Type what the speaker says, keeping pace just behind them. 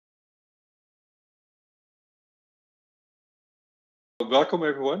Welcome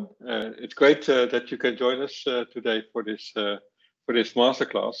everyone. It's great that you can join us today for this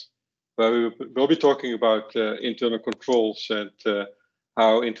masterclass, where we will be talking about internal controls and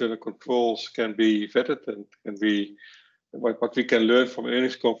how internal controls can be vetted and can be what we can learn from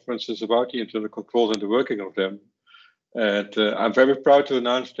earnings conferences about the internal controls and the working of them. And I'm very proud to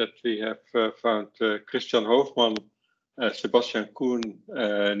announce that we have found Christian Hofmann, Sebastian Kuhn,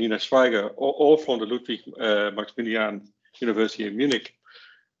 Nina Schweiger, all from the Ludwig Maximilian University in Munich,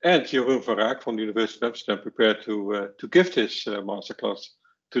 and Jeroen van Raak from the University of Amsterdam prepared to give this masterclass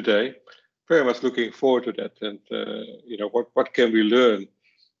today. Very much looking forward to that, and what can we learn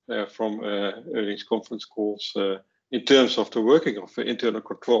from earnings conference calls in terms of the working of internal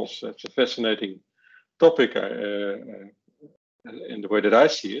controls. That's a fascinating topic in the way that I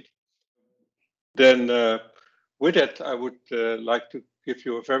see it. Then with that, I would like to give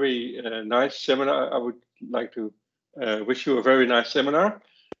you a very nice seminar. I would like to wish you a very nice seminar.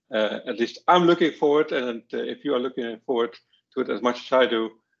 At least I'm looking forward, and if you are looking forward to it as much as I do,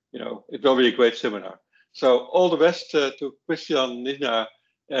 it will be a great seminar. So all the best to Christian, Nina,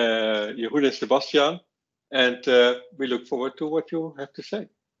 Jeroen and Sebastian, and we look forward to what you have to say.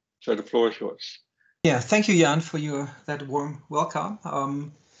 So the floor is yours. Yeah, thank you, Jan, for that warm welcome.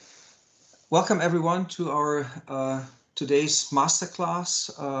 Welcome everyone to our today's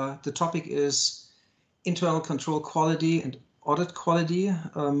masterclass. The topic is internal control quality and audit quality.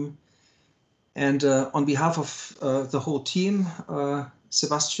 And on behalf of the whole team,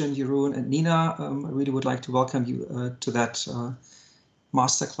 Sebastian, Jeroen, and Nina, I really would like to welcome you to that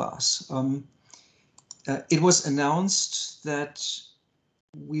masterclass. It was announced that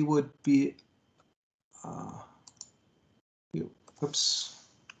we would be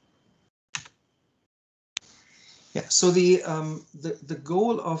Yeah, so the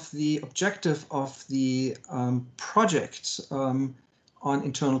goal of the objective of the project on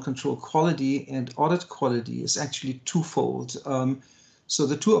internal control quality and audit quality is actually twofold. So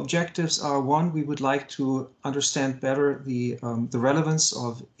the two objectives are: one, we would like to understand better the relevance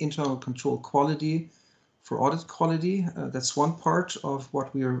of internal control quality for audit quality. That's one part of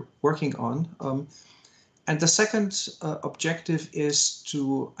what we are working on. And the second objective is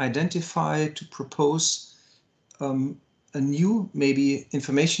to identify, to propose a new, maybe,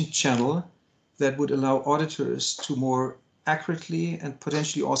 information channel that would allow auditors to more accurately and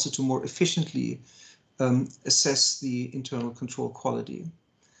potentially also to more efficiently assess the internal control quality.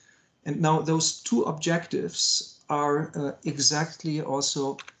 And now those two objectives are exactly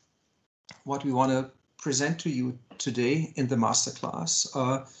also what we want to present to you today in the masterclass.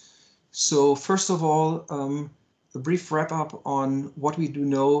 So first of all, a brief wrap up on what we do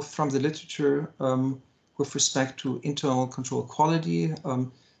know from the literature with respect to internal control quality,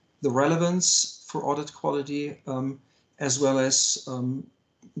 the relevance for audit quality, as well as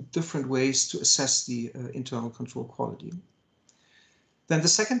different ways to assess the internal control quality. Then the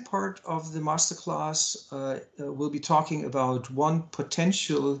second part of the masterclass will be talking about one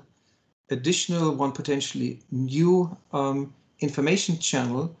potential additional, one potentially new information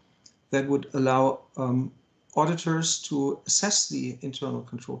channel that would allow auditors to assess the internal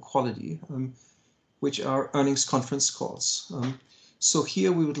control quality, which are earnings conference calls. So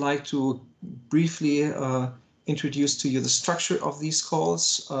here we would like to briefly introduce to you the structure of these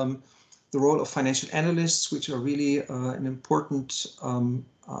calls, the role of financial analysts, which are really an important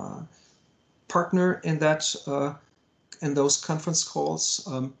partner in those conference calls,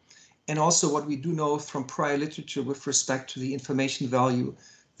 and also what we do know from prior literature with respect to the information value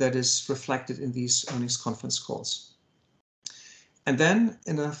that is reflected in these earnings conference calls. And then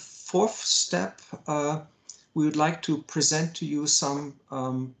in a fourth step, we would like to present to you some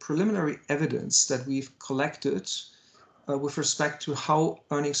preliminary evidence that we've collected with respect to how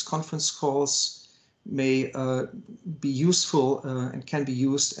earnings conference calls may be useful and can be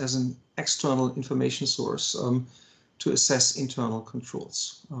used as an external information source to assess internal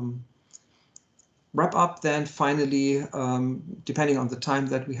controls. Wrap up then finally, depending on the time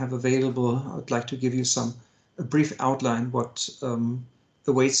that we have available, I'd like to give you a brief outline what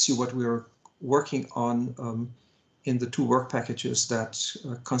awaits you, what we're working on in the two work packages that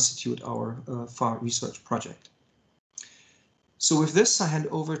constitute our FAR research project. So with this, I hand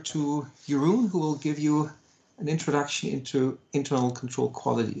over to Jeroen, who will give you an introduction into internal control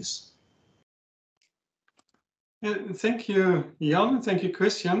qualities. Thank you, Jan. Thank you,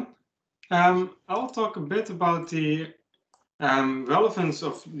 Christian. I'll talk a bit about the relevance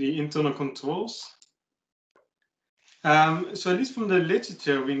of the internal controls. So at least from the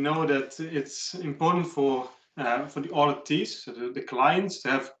literature, we know that it's important for the auditees, so the clients,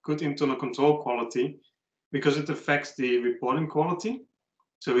 to have good internal control quality because it affects the reporting quality.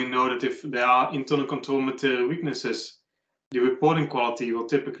 So we know that if there are internal control material weaknesses, the reporting quality will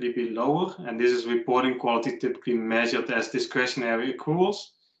typically be lower, and this is reporting quality typically measured as discretionary accruals.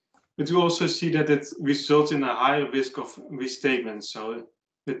 But we also see that it results in a higher risk of restatements, so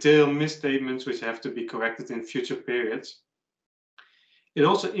material misstatements which have to be corrected in future periods. It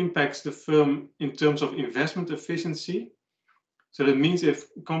also impacts the firm in terms of investment efficiency. So that means if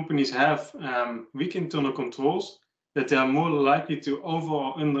companies have weak internal controls, that they are more likely to over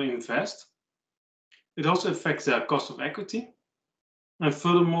or underinvest. It also affects their cost of equity. And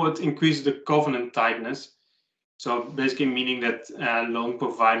furthermore, it increases the covenant tightness. So basically meaning that loan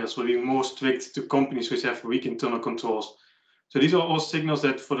providers will be more strict to companies which have weak internal controls. So these are all signals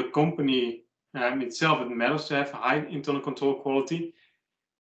that for the company itself, it matters to have high internal control quality.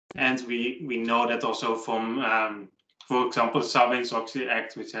 And we know that also from, for example, the Sarbanes-Oxley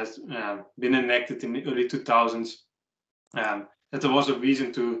Act, which has been enacted in the early 2000s, that there was a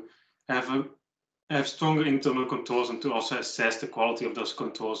reason to have stronger internal controls and to also assess the quality of those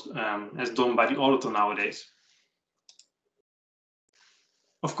controls as done by the auditor nowadays.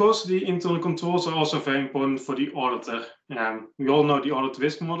 Of course, the internal controls are also very important for the auditor. We all know the audit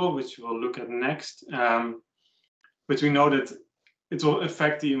risk model, which we'll look at next, but we know that it will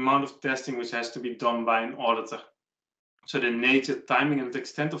affect the amount of testing which has to be done by an auditor. So the nature, timing, and the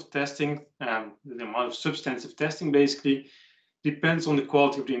extent of testing, the amount of substantive testing basically depends on the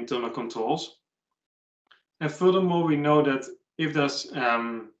quality of the internal controls. And furthermore, we know that if there's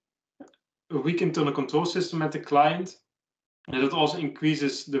a weak internal control system at the client, and it also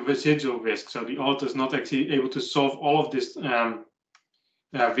increases the residual risk. So the auditor is not actually able to solve all of this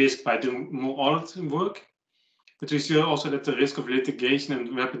risk by doing more audit work. But we see also that the risk of litigation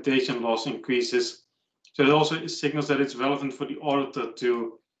and reputation loss increases. So it also signals that it's relevant for the auditor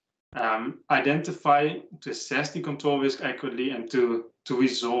to identify, to assess the control risk accurately, and to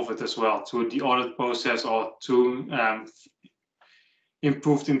resolve it as well through the audit process or to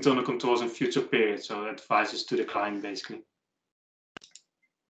improve the internal controls in future periods. So advices to the client basically.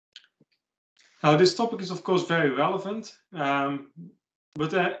 Now, this topic is of course very relevant,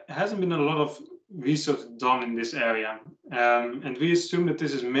 but there hasn't been a lot of research done in this area. And we assume that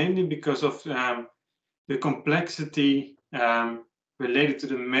this is mainly because of the complexity related to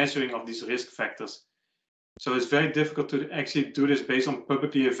the measuring of these risk factors. So it's very difficult to actually do this based on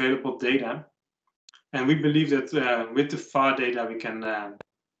publicly available data. And we believe that with the FAR data, we can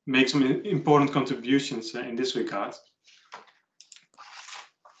make some important contributions in this regard.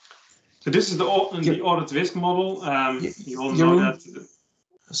 So this is the audit risk model. You all know that.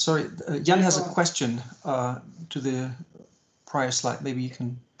 Sorry, Jan has a question to the prior slide. Maybe you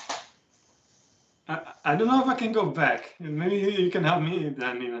can. I don't know if I can go back. Maybe you can help me,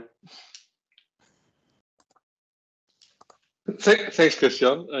 Nina. Thanks,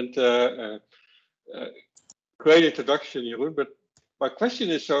 Christian, and great introduction, Jeroen. But my question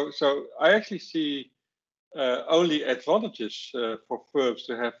is, so I actually see only advantages for firms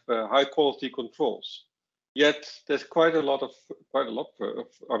to have high quality controls. Yet there's quite a lot.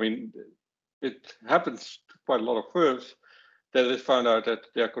 I mean, it happens to quite a lot of firms that it found out that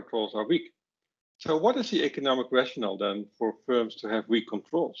their controls are weak. So what is the economic rationale then for firms to have weak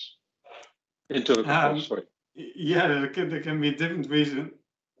controls? Internal controls, sorry. Yeah, there can be different reasons.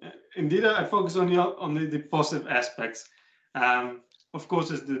 Indeed, I focus on the positive aspects. Of course,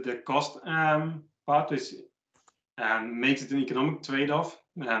 is the cost part, which makes it an economic trade-off,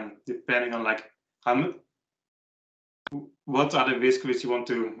 depending on like what are the risks which you want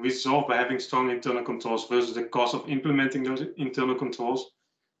to resolve by having strong internal controls versus the cost of implementing those internal controls.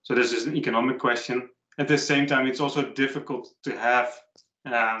 So this is an economic question. At the same time, it's also difficult to have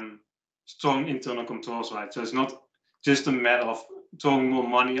strong internal controls, right? So it's not just a matter of throwing more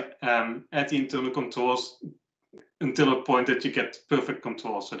money at the internal controls until a point that you get perfect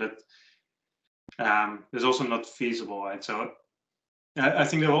control. So that is also not feasible, right? So I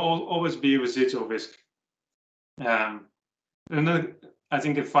think there will always be a residual risk. And then I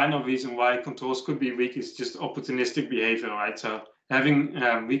think the final reason why controls could be weak is just opportunistic behavior, right? So having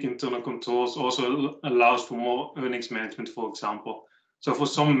weak internal controls also allows for more earnings management, for example. So for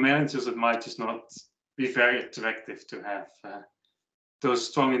some managers, it might just not be very attractive to have those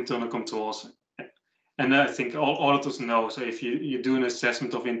strong internal controls. And I think all auditors know, so if you do an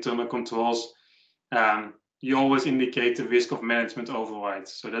assessment of internal controls, you always indicate the risk of management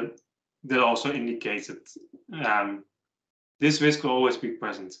overrides. So that also indicates that this risk will always be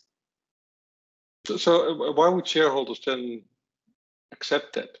present. So why would shareholders then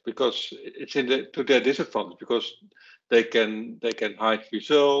accept that? Because it's to their disadvantage, because they can hide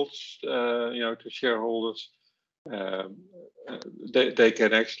results, to shareholders. They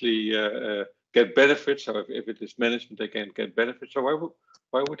can actually get benefits. So if it is management, they can get benefits. So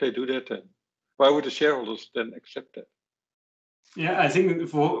why would they do that then? Why would the shareholders then accept that? Yeah, I think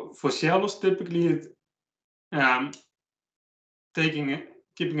for shareholders, typically,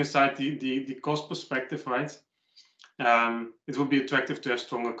 keeping aside the cost perspective, right? It would be attractive to have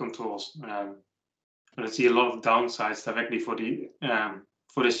stronger controls. But I see a lot of downsides directly for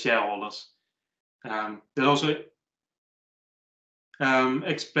the shareholders. That also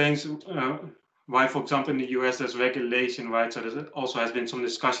explains why, for example, in the US there's regulation, right? So there also has been some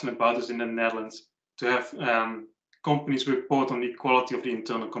discussion about this in the Netherlands to have companies report on the quality of the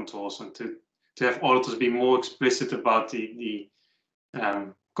internal controls and to have auditors be more explicit about the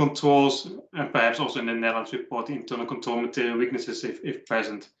controls, and perhaps also in the Netherlands report the internal control material weaknesses if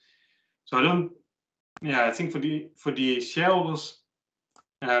present. So I think for the shareholders,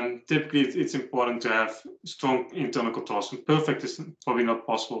 typically it's important to have strong internal controls. And perfect is probably not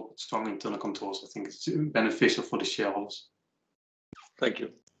possible, but strong internal controls, I think it's beneficial for the shareholders. Thank you.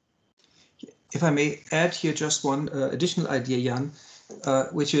 If I may add here just one additional idea, Jan,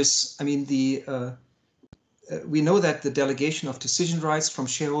 which is, we know that the delegation of decision rights from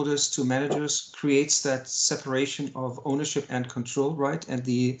shareholders to managers creates that separation of ownership and control, right? And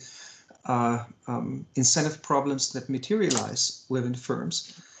the incentive problems that materialize within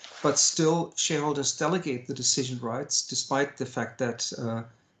firms. But still, shareholders delegate the decision rights, despite the fact that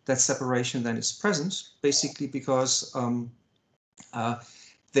that separation then is present, basically because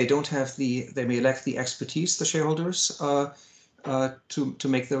they don't have they may lack the expertise, the shareholders, to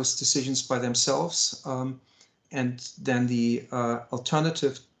make those decisions by themselves. And then the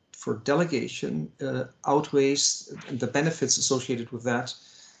alternative for delegation outweighs the benefits associated with that,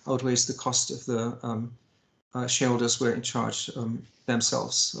 outweighs the cost if the shareholders were in charge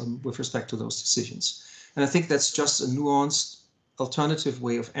themselves with respect to those decisions. And I think that's just a nuanced alternative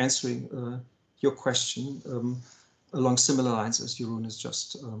way of answering your question along similar lines as Jeroen has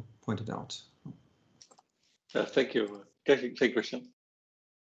just pointed out. Thank you. Thank you, Christian.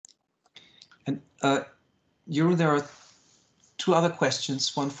 And Jeroen, there are two other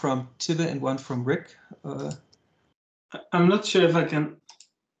questions, one from Tibbe and one from Rick. I'm not sure if I can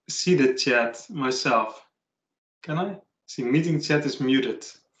see the chat myself. Can I? See, meeting chat is muted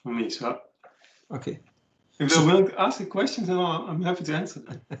for me, so. Okay. If they're willing to ask a question, then I'm happy to answer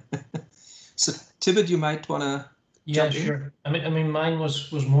them. So, Tibbe, you might want to jump in. Sure. I mean, mine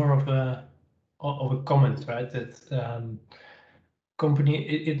was more of a comment, right? That company,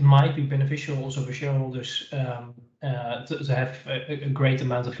 it might be beneficial also for shareholders to have a great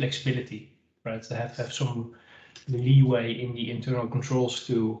amount of flexibility, right? To have some leeway in the internal controls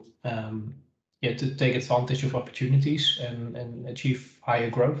to take advantage of opportunities and achieve higher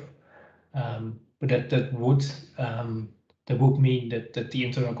growth. But that would mean that the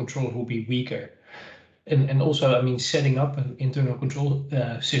internal control will be weaker. And also, I mean, setting up an internal control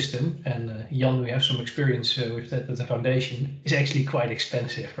system, and Jan, we have some experience with that at the foundation, is actually quite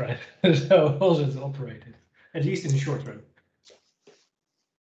expensive, right? So also to operate it, at least in the short run.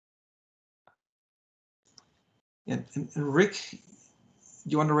 And Rick,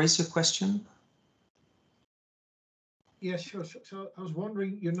 you want to raise your question? Yeah, sure. So I was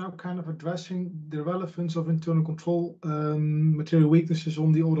wondering, you're now kind of addressing the relevance of internal control material weaknesses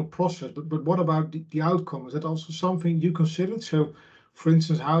on the audit process, but what about the outcome? Is that also something you considered? So, for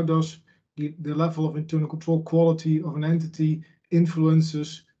instance, how does the level of internal control quality of an entity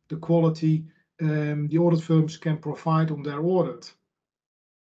influences the quality the audit firms can provide on their audit?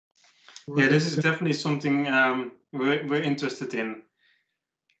 Yeah, this is definitely something we're interested in.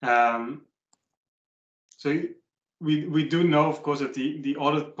 So we do know, of course, that the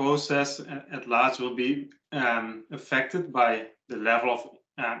audit process at large will be affected by the level of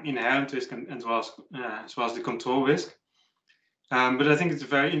inherent risk and as well as the control risk. But I think it's a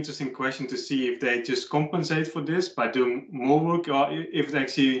very interesting question to see if they just compensate for this by doing more work, or if it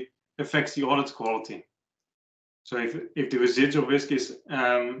actually affects the audit quality. So if the residual risk is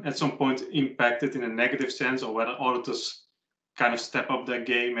at some point impacted in a negative sense, or whether auditors kind of step up their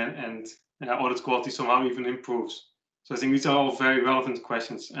game and audit quality somehow even improves. So I think these are all very relevant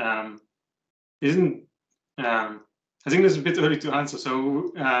questions. I think it's a bit early to answer.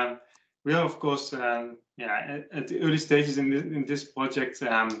 So we are, of course, at the early stages in this project,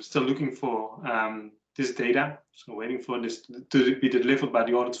 still looking for this data. So waiting for this to be delivered by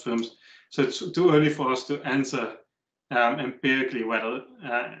the audit firms. So it's too early for us to answer empirically whether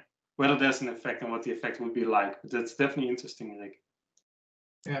there's an effect and what the effect would be like. But that's definitely interesting, Rick.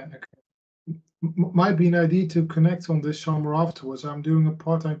 Yeah. Okay. might be an idea to connect on this summer afterwards. I'm doing a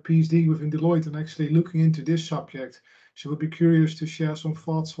part-time PhD within Deloitte and actually looking into this subject. So we'll be curious to share some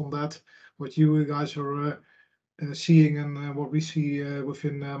thoughts on that, what you guys are seeing and what we see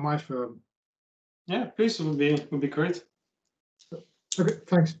within my firm. Yeah, please, would be great. Okay,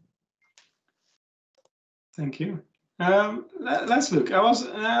 thanks. Thank you. Let's look. I was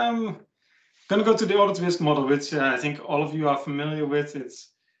going to go to the audit risk model, which I think all of you are familiar with. It's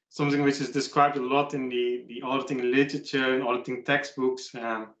something which is described a lot in the auditing literature and auditing textbooks,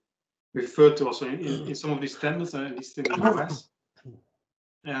 referred to also in some of these standards, at least in the US.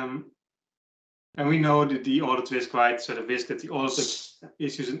 And we know that the audit risk, right? So the risk that the auditor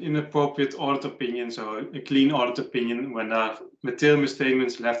issues an inappropriate audit opinion, so a clean audit opinion when there are material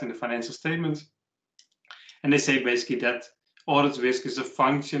misstatements left in the financial statements. And they say basically that audit risk is a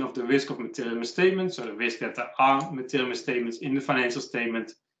function of the risk of material misstatements, so the risk that there are material misstatements in the financial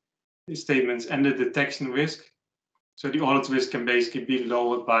statements and the detection risk. So the audit risk can basically be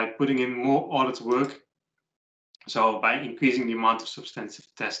lowered by putting in more audit work, so by increasing the amount of substantive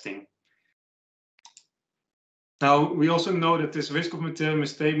testing. Now, we also know that this risk of material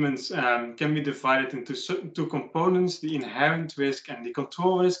misstatements can be divided into two components, the inherent risk and the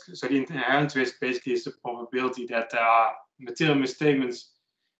control risk. So the inherent risk basically is the probability that there are material misstatements,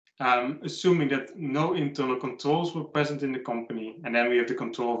 assuming that no internal controls were present in the company. And then we have the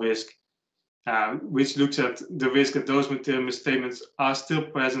control risk, which looks at the risk that those material misstatements are still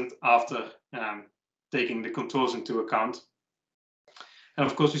present after taking the controls into account. And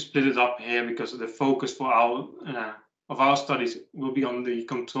of course, we split it up here because the focus for our studies will be on the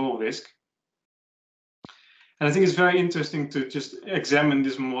control risk. And I think it's very interesting to just examine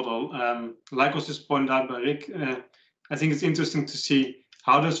this model. Like was just pointed out by Rick, I think it's interesting to see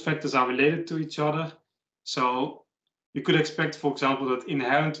how those factors are related to each other. So you could expect, for example, that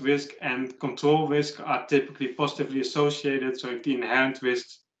inherent risk and control risk are typically positively associated. So if the inherent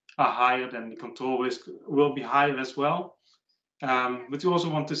risks are higher, then the control risk will be higher as well. But you also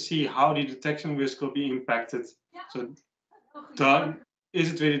want to see how the detection risk will be impacted. So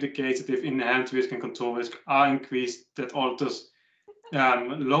is it really the case that if inherent risk and control risk are increased, that auditors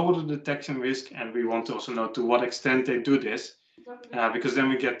lower the detection risk? And we want to also know to what extent they do this, because then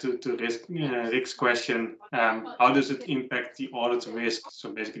we get to Rick's question, how does it impact the audit risk?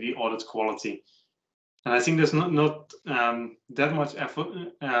 So basically the audit quality. And I think there's not that much effort,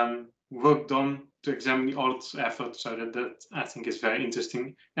 work done to examine the audit's effort, so that I think is very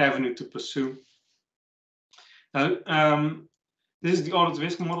interesting avenue to pursue. This is the audit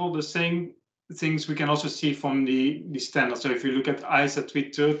risk model. The same things we can also see from the standard. So if you look at ISA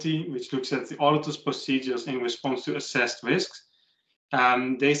 330, which looks at the auditor's procedures in response to assessed risks,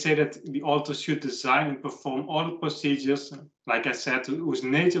 they say that the auditor should design and perform audit procedures, like I said, whose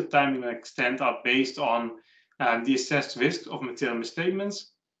nature, timing, and extent are based on the assessed risk of material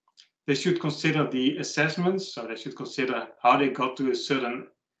misstatements. They should consider the assessments, so they should consider how they got to a certain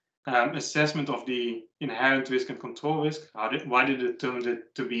assessment of the inherent risk and control risk. Why they determined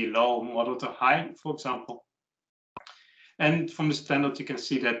it to be low, moderate, or high, for example. And from the standard, you can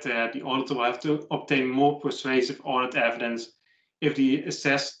see that the auditor will have to obtain more persuasive audit evidence if the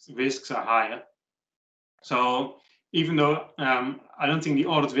assessed risks are higher. So even though I don't think the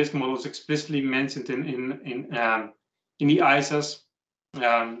audit risk model is explicitly mentioned in the ISAs,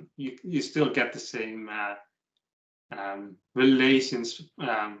 you still get the same relations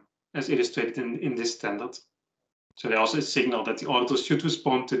as illustrated in this standard. So they also signal that the auditors should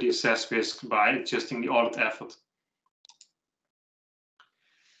respond to the assessed risk by adjusting the audit effort.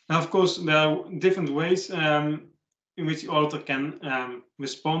 Now, of course, there are different ways in which the auditor can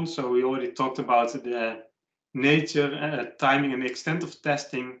respond. So we already talked about the nature, timing, and the extent of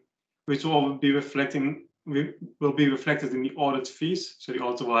testing, which will be reflected in the audit fees. So the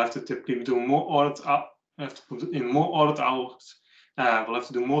auditor will have to typically do more audit, have to put in more audit hours. We'll have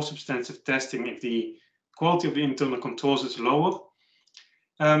to do more substantive testing if the quality of the internal controls is lower.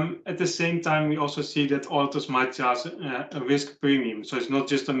 At the same time, we also see that auditors might charge a risk premium. So it's not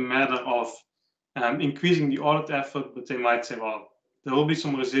just a matter of increasing the audit effort, but they might say, well, there will be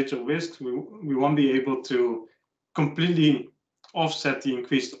some residual risks. We won't be able to completely offset the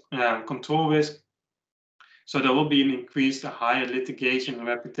increased control risk. So there will be an increased, higher litigation and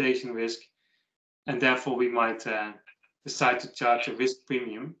reputation risk. And therefore, we might decide to charge a risk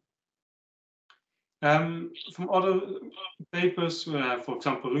premium. From other papers, for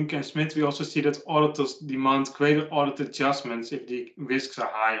example, Runke and Smith, we also see that auditors demand greater audit adjustments if the risks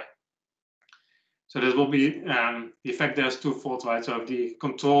are higher. So there will be, the effect there is twofold, right? So if the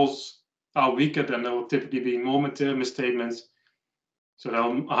controls are weaker, then there will typically be more material misstatements. So there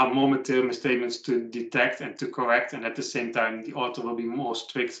are more material misstatements to detect and to correct, and at the same time, the auditor will be more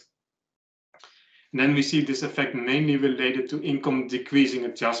strict. And then we see this effect mainly related to income decreasing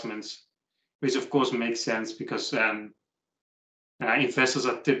adjustments, which of course makes sense because investors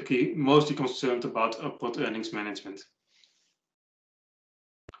are typically mostly concerned about upward earnings management.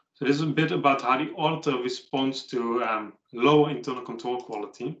 So this is a bit about how the auditor responds to lower internal control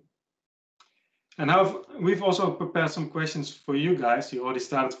quality. And now we've also prepared some questions for you guys. You already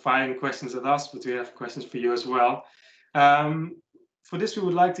started firing questions at us, but we have questions for you as well. For this, we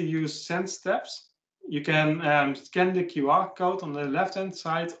would like to use sense steps. You can scan the QR code on the left-hand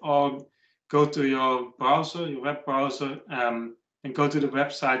side, or go to your browser, your web browser, and go to the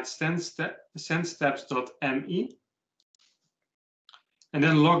website sensesteps.me. And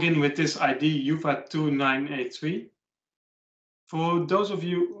then log in with this ID UVA2983. For those of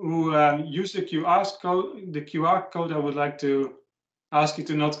you who use the QR code, I would like to ask you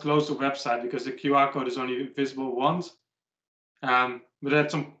to not close the website because the QR code is only visible once. But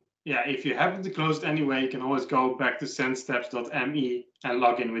at if you happen to close it anyway, you can always go back to sensesteps.me and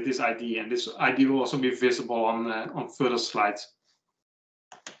log in with this ID, and this ID will also be visible on further slides.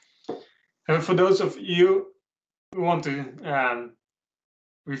 And for those of you who want to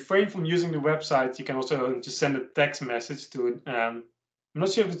refrain from using the website, you can also just send a text message to it. I'm not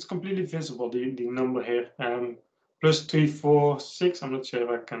sure if it's completely visible, the number here, +346. I'm not sure if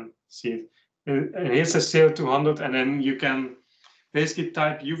I can see it. And here's a 0200, and then you can basically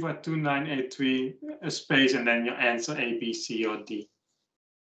type UVA2983 a space and then your answer A, B, C, or D.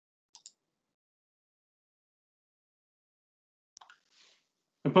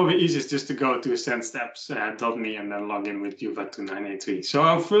 And probably easiest just to go to sensesteps.me and then log in with UVA2983. So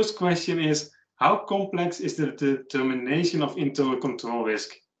our first question is, how complex is the determination of internal control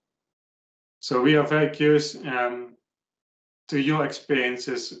risk? So we are very curious to your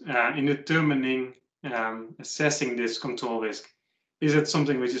experiences in determining, assessing this control risk. Is it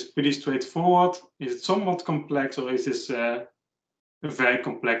something which is pretty straightforward? Is it somewhat complex, or is this a very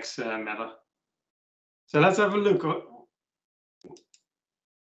complex matter? So let's have a look.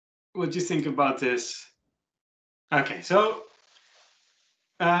 What do you think about this? Okay, so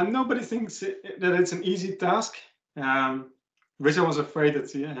nobody thinks that it's an easy task, which I was afraid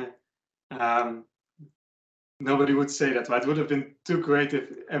that nobody would say that. Right? It would have been too great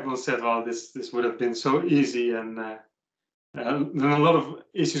if everyone said, well, this would have been so easy, and then a lot of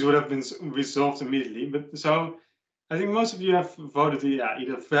issues would have been resolved immediately. But so I think most of you have voted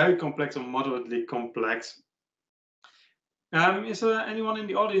either very complex or moderately complex. Is there anyone in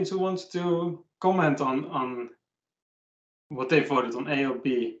the audience who wants to comment on what they voted on A or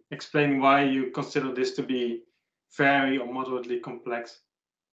B, explaining why you consider this to be very or moderately complex?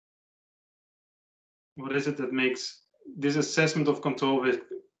 What is it that makes this assessment of control risk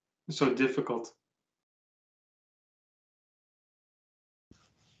so difficult?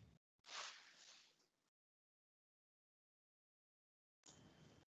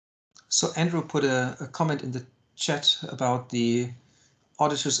 So Andrew put a comment in the chat about the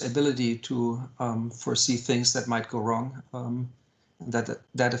auditor's ability to foresee things that might go wrong,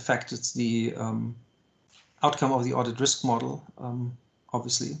 that affected the outcome of the audit risk model,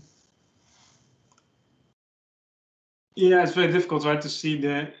 obviously. Yeah, it's very difficult, right, to see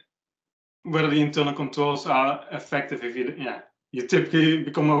whether the internal controls are effective if you typically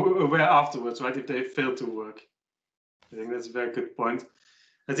become aware afterwards, right, if they fail to work. I think that's a very good point.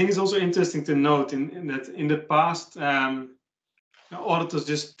 I think it's also interesting to note that in the past, auditors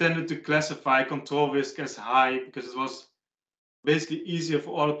just tended to classify control risk as high because it was basically easier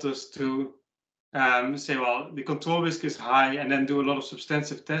for auditors to say, well, the control risk is high, and then do a lot of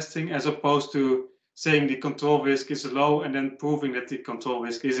substantive testing, as opposed to saying the control risk is low and then proving that the control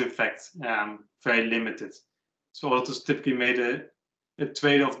risk is in fact very limited. So auditors typically made a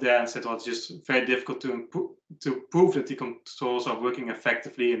trade-off there and said, well, it's just very difficult to prove that the controls are working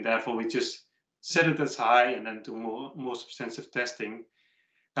effectively, and therefore we just set it as high and then do more substantive testing.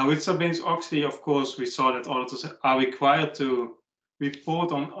 Now with Sarbanes-Oxley, of course, we saw that auditors are required to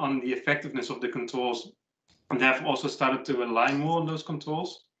report on the effectiveness of the controls, and therefore also started to rely more on those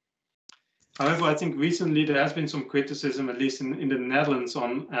controls. However, I think recently there has been some criticism, at least in the Netherlands,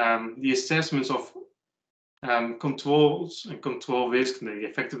 on the assessments of controls and control risk and the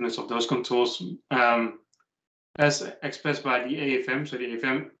effectiveness of those controls as expressed by the AFM. So the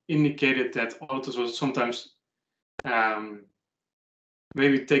AFM indicated that auditors were sometimes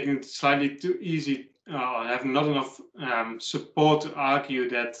maybe taking it slightly too easy, or having not enough support to argue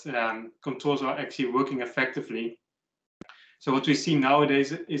that controls are actually working effectively. So what we see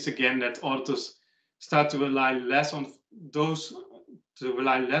nowadays is again that auditors start to rely less on those to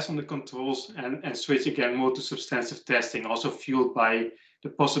rely less on the controls and switch again more to substantive testing, also fueled by the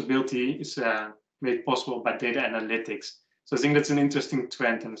possibilities made possible by data analytics. So I think that's an interesting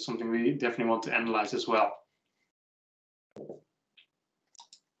trend and something we definitely want to analyze as well.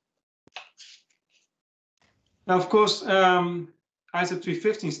 Now, of course, ISO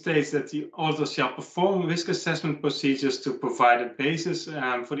 315 states that the auditors shall perform risk assessment procedures to provide a basis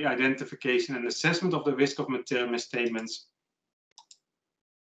for the identification and assessment of the risk of material misstatements.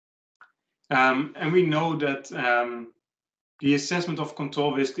 And we know that the assessment of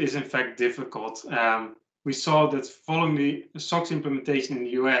control risk is in fact difficult. We saw that following the SOX implementation in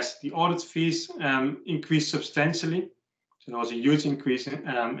the US, the audit fees increased substantially. So there was a huge increase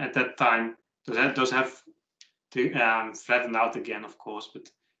at that time. Those have to flatten out again, of course, but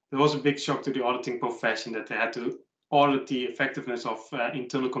there was a big shock to the auditing profession that they had to audit the effectiveness of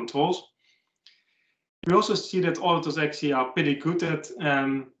internal controls. We also see that auditors actually are pretty good at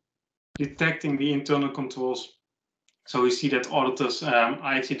detecting the internal controls. So we see that auditors are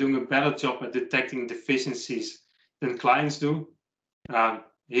actually doing a better job at detecting deficiencies than clients do.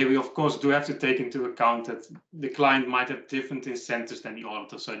 Here we, of course, do have to take into account that the client might have different incentives than the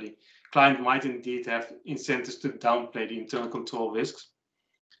auditor. So the client might indeed have incentives to downplay the internal control risks.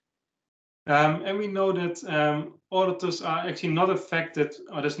 And we know that auditors are actually not affected,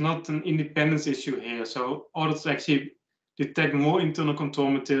 or there's not an independence issue here. So auditors actually detect more internal control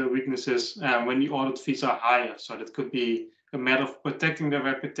material weaknesses when the audit fees are higher. So that could be a matter of protecting their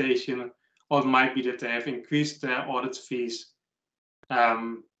reputation, or it might be that they have increased their audit fees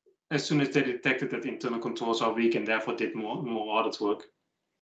as soon as they detected that internal controls are weak and therefore did more audit work.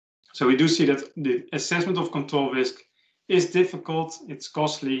 So we do see that the assessment of control risk is difficult, it's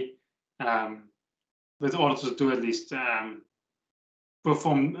costly, but auditors do at least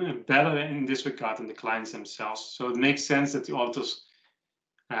perform better in this regard than the clients themselves. So it makes sense that the auditors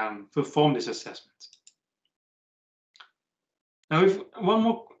perform this assessment. Now,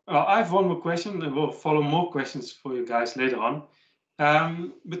 I have one more question, and we'll follow more questions for you guys later on.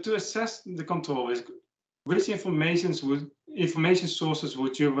 But to assess the control risk, which information sources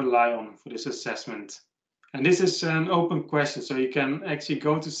would you rely on for this assessment? And this is an open question, so you can actually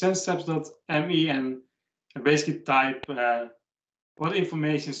go to senssteps.me and basically type what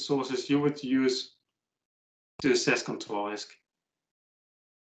information sources you would use to assess control risk.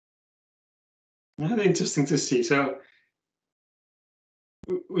 Interesting to see. So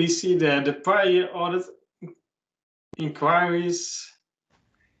we see the prior year audit inquiries,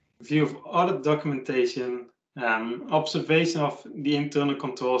 view of audit documentation, observation of the internal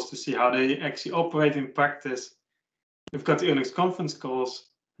controls to see how they actually operate in practice. We've got the earnings conference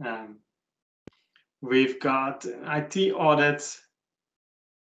calls. We've got IT audits.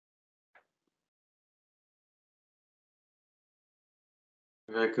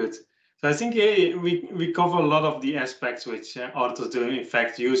 Very good. So I think we cover a lot of the aspects which auditors do in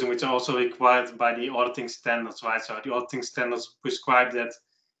fact use, and which are also required by the auditing standards, right? So the auditing standards prescribe that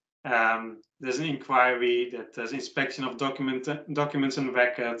there's an inquiry, that there's inspection of documents and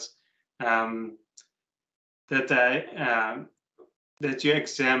records, that you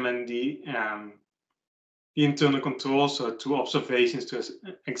examine the internal controls, so two observations to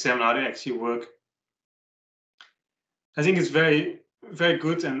examine how they actually work. I think it's very, very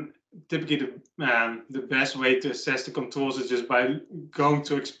good, and typically the best way to assess the controls is just by going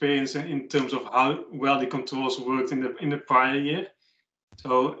to experience in terms of how well the controls worked in the prior year.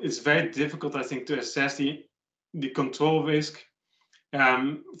 So it's very difficult, I think, to assess the control risk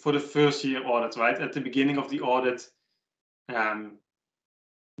for the first year audit, right? At the beginning of the audit,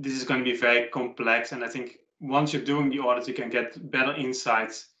 this is going to be very complex, and I think once you're doing the audit, you can get better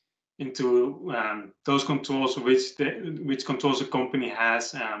insights into those controls, which controls a company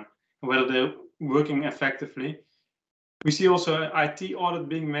has, and whether they're working effectively. We see also IT audit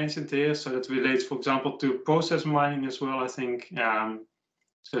being mentioned here, so that relates, for example, to process mining as well, I think.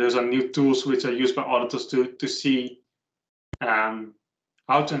 So those are new tools which are used by auditors to see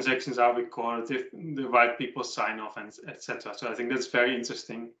how transactions are recorded, if the right people sign off, and etc. So I think that's very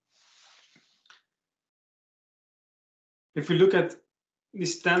interesting. If we look at the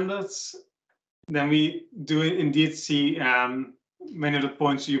standards, then we do indeed see many of the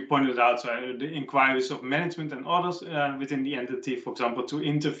points you pointed out. So the inquiries of management and others within the entity, for example, to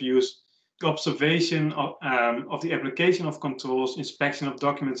interviews, the observation of the application of controls, inspection of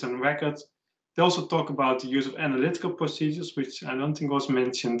documents and records. They also talk about the use of analytical procedures, which I don't think was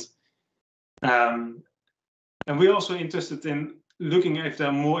mentioned. And we're also interested in looking at if there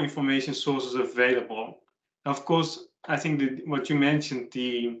are more information sources available. Of course, I think what you mentioned,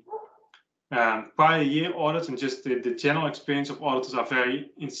 the prior year audits and just the general experience of auditors are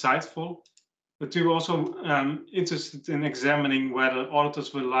very insightful. But we were also interested in examining whether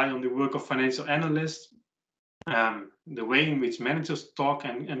auditors rely on the work of financial analysts, the way in which managers talk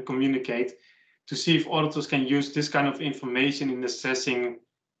and communicate, to see if auditors can use this kind of information in assessing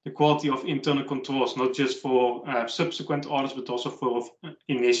the quality of internal controls, not just for subsequent audits, but also for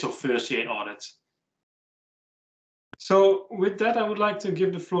initial first-year audits. So with that, I would like to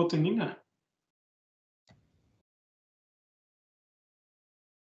give the floor to Nina.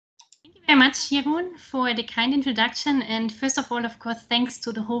 Thank you very much, Jeroen, for the kind introduction. And first of all, of course, thanks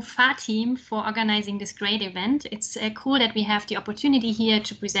to the whole FAR team for organizing this great event. It's cool that we have the opportunity here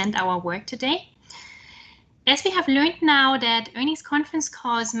to present our work today. As we have learned now that earnings conference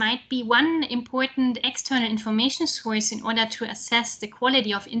calls might be one important external information source in order to assess the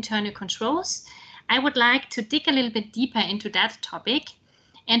quality of internal controls, I would like to dig a little bit deeper into that topic.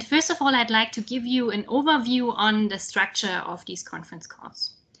 And first of all, I'd like to give you an overview on the structure of these conference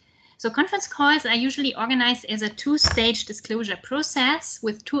calls. So conference calls are usually organized as a two-stage disclosure process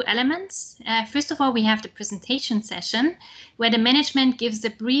with two elements. First of all, we have the presentation session, where the management gives a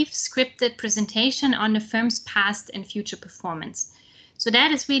brief scripted presentation on the firm's past and future performance. So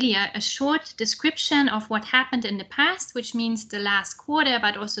that is really a short description of what happened in the past, which means the last quarter,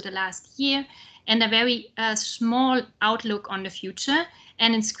 but also the last year, and a very small outlook on the future,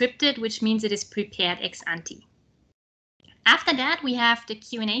 and in scripted, which means it is prepared ex ante. After that, we have the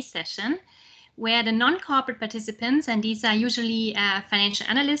Q&A session, where the non-corporate participants, and these are usually financial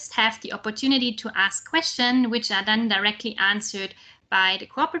analysts, have the opportunity to ask questions, which are then directly answered by the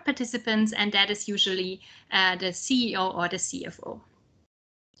corporate participants, and that is usually the CEO or the CFO.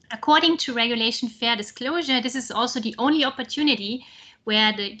 According to Regulation Fair Disclosure, this is also the only opportunity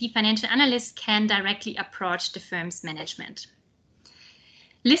where the financial analyst can directly approach the firm's management.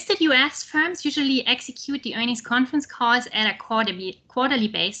 Listed US firms usually execute the earnings conference calls at a quarterly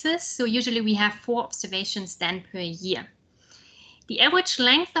basis, so usually we have 4 observations then per year. The average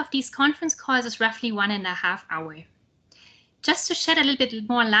length of these conference calls is roughly 1.5 hours. Just to shed a little bit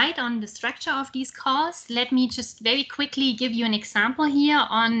more light on the structure of these calls, let me just very quickly give you an example here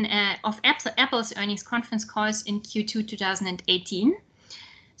of Apple's earnings conference calls in Q2 2018.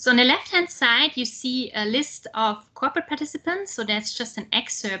 So on the left-hand side, you see a list of corporate participants. So that's just an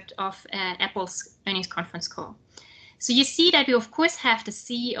excerpt of Apple's earnings conference call. So you see that we, of course, have the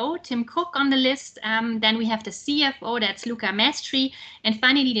CEO, Tim Cook, on the list. Then we have the CFO, that's Luca Maestri. And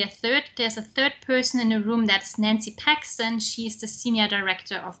finally, there's a third person in the room, that's Nancy Paxton. She's the Senior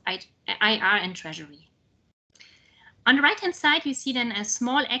Director of IR and Treasury. On the right-hand side, you see then a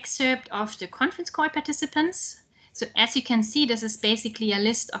small excerpt of the conference call participants. So as you can see, this is basically a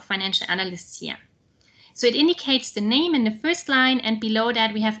list of financial analysts here. So it indicates the name in the first line, and below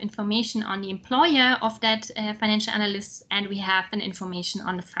that we have information on the employer of that financial analyst, and we have an information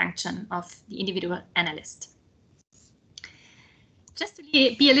on the function of the individual analyst. Just to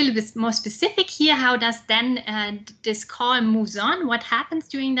be a little bit more specific here, how does then this call moves on? What happens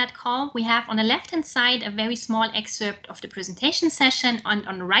during that call? We have on the left-hand side a very small excerpt of the presentation session,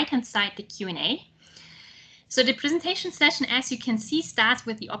 on the right-hand side the Q&A. So the presentation session, as you can see, starts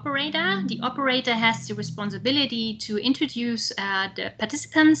with the operator. The operator has the responsibility to introduce the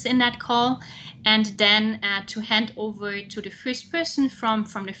participants in that call, and then to hand over to the first person from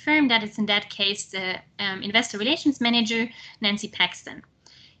the firm. That is, in that case, the investor relations manager, Nancy Paxton.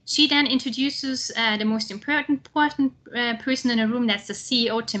 She then introduces the most important person in the room, that's the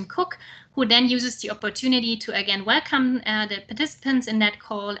CEO, Tim Cook, who then uses the opportunity to again welcome the participants in that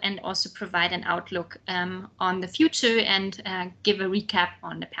call and also provide an outlook on the future and give a recap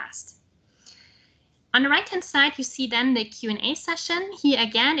on the past. On the right-hand side, you see then the Q&A session. Here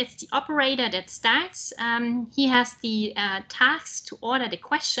again, it's the operator that starts. He has the task to order the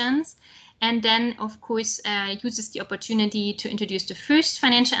questions, and then, of course, uses the opportunity to introduce the first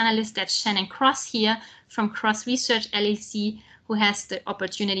financial analyst, that's Shannon Cross here from Cross Research LLC, who has the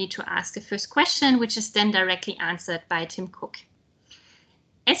opportunity to ask the first question, which is then directly answered by Tim Cook.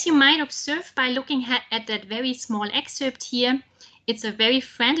 As you might observe by looking at that very small excerpt here, it's a very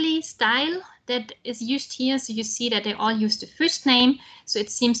friendly style that is used here. So you see that they all use the first name. So it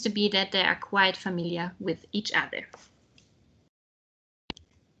seems to be that they are quite familiar with each other.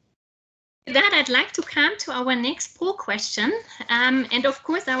 With that, I'd like to come to our next poll question. And of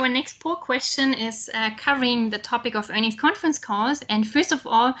course, our next poll question is covering the topic of earnings conference calls. And first of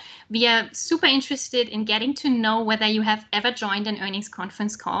all, we are super interested in getting to know whether you have ever joined an earnings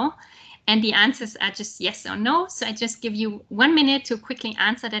conference call. And the answers are just yes or no. So I just give you 1 minute to quickly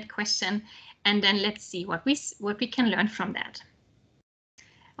answer that question. And then let's see what we can learn from that.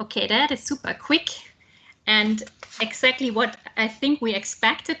 Okay, that is super quick and exactly what I think we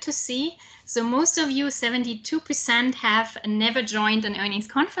expected to see. So most of you, 72%, have never joined an earnings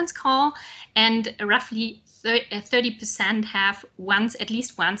conference call, and roughly 30% have at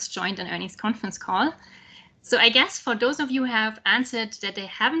least once joined an earnings conference call. So I guess for those of you who have answered that they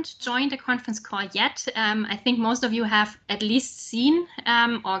haven't joined a conference call yet, I think most of you have at least seen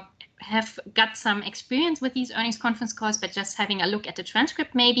or have got some experience with these earnings conference calls, but just having a look at the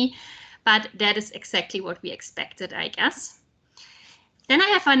transcript maybe. But that is exactly what we expected, I guess. Then I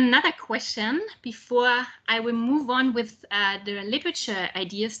have another question before I will move on with the literature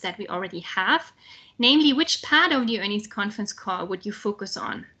ideas that we already have, namely, which part of the earnings conference call would you focus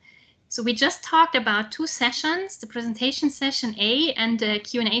on? So we just talked about 2 sessions, the presentation session A and the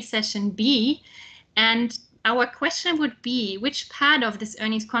Q&A session B. And our question would be, which part of this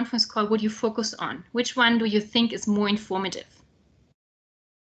earnings conference call would you focus on? Which one do you think is more informative?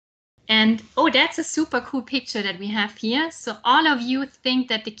 And oh, that's a super cool picture that we have here. So all of you think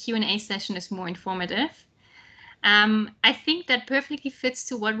that the Q&A session is more informative. I think that perfectly fits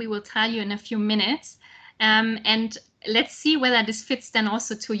to what we will tell you in a few minutes. And let's see whether this fits then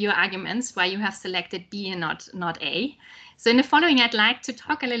also to your arguments why you have selected B and not A. So in the following, I'd like to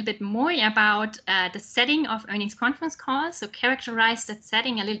talk a little bit more about the setting of earnings conference calls, so characterize that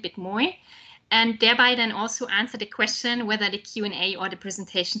setting a little bit more, and thereby then also answer the question whether the Q&A or the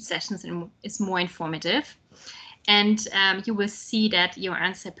presentation sessions is more informative. And you will see that your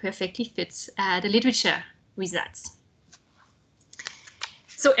answer perfectly fits the literature results.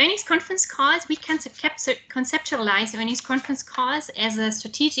 So earnings conference calls, we can conceptualize earnings conference calls as a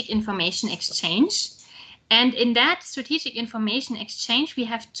strategic information exchange. And in that strategic information exchange, we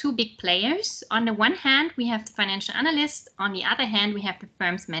have 2 big players. On the one hand, we have the financial analyst. On the other hand, we have the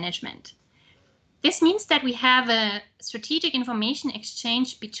firm's management. This means that we have a strategic information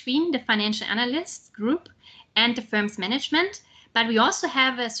exchange between the financial analyst group and the firm's management, but we also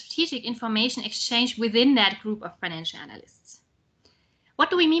have a strategic information exchange within that group of financial analysts. What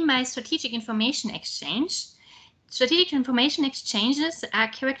do we mean by strategic information exchange? Strategic information exchanges are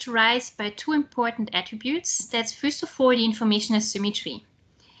characterized by 2 important attributes. That's first of all the information asymmetry.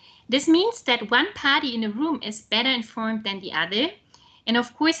 This means that one party in the room is better informed than the other. And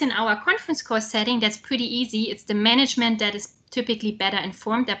of course, in our conference call setting, that's pretty easy. It's the management that is typically better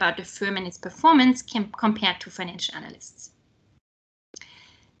informed about the firm and its performance compared to financial analysts.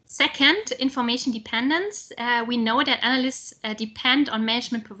 Second, information dependence. We know that analysts depend on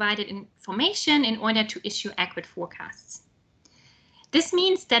management provided information in order to issue accurate forecasts. This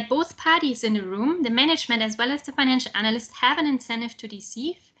means that both parties in the room, the management as well as the financial analyst, have an incentive to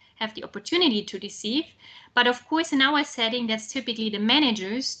deceive, have the opportunity to deceive. But of course, in our setting, that's typically the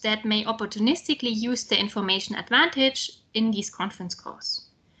managers that may opportunistically use the information advantage in these conference calls.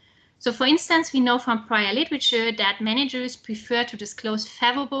 So for instance, we know from prior literature that managers prefer to disclose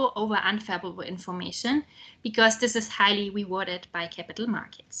favorable over unfavorable information because this is highly rewarded by capital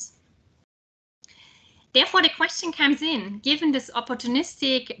markets. Therefore, the question comes in, given this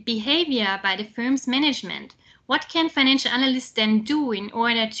opportunistic behavior by the firm's management, what can financial analysts then do in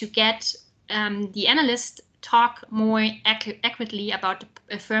order to get the analyst talk more accurately about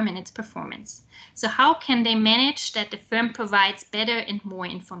the firm and its performance? So how can they manage that the firm provides better and more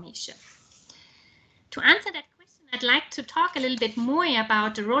information? To answer that question, I'd like to talk a little bit more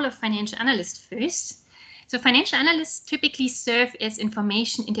about the role of financial analysts first. So financial analysts typically serve as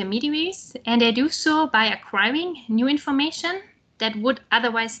information intermediaries, and they do so by acquiring new information that would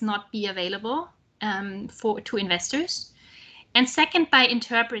otherwise not be available to investors. And second, by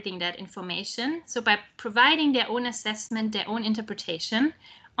interpreting that information, so by providing their own assessment, their own interpretation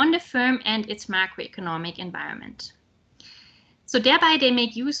on the firm and its macroeconomic environment. So thereby they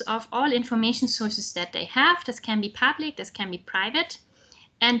make use of all information sources that they have. This can be public, this can be private,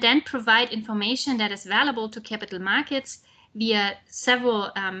 and then provide information that is valuable to capital markets via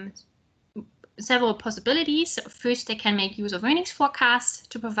several possibilities. First, they can make use of earnings forecasts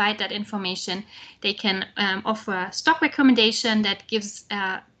to provide that information. They can offer stock recommendation that gives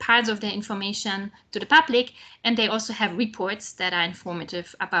parts of their information to the public, and they also have reports that are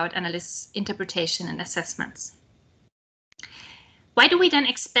informative about analysts' interpretation and assessments. Why do we then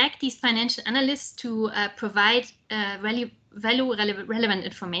expect these financial analysts to provide value-relevant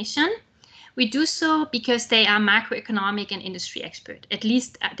information? We do so because they are macroeconomic and industry experts. At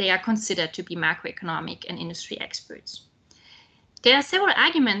least they are considered to be macroeconomic and industry experts. There are several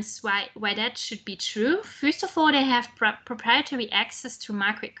arguments why that should be true. First of all, they have proprietary access to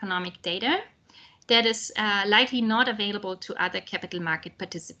macroeconomic data that is likely not available to other capital market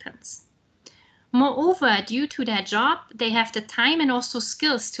participants. Moreover, due to their job, they have the time and also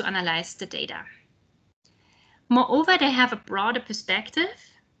skills to analyze the data. Moreover, they have a broader perspective.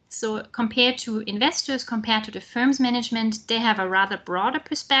 So compared to investors, compared to the firm's management, they have a rather broader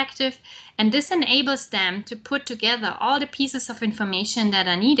perspective, and this enables them to put together all the pieces of information that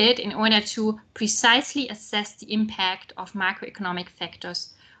are needed in order to precisely assess the impact of macroeconomic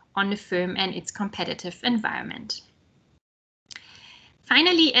factors on the firm and its competitive environment.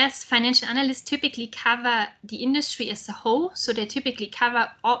 Finally, as financial analysts typically cover the industry as a whole, so they typically cover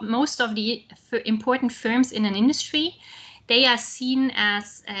most of the important firms in an industry, they are seen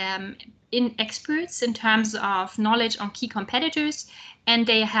as experts in terms of knowledge on key competitors, and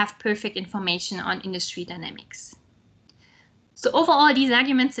they have perfect information on industry dynamics. So overall, these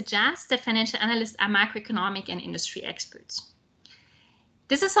arguments suggest that financial analysts are macroeconomic and industry experts.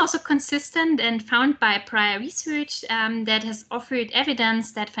 This is also consistent and found by prior research that has offered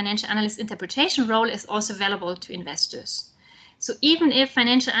evidence that financial analyst interpretation role is also available to investors. So even if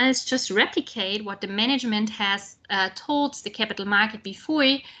financial analysts just replicate what the management has told the capital market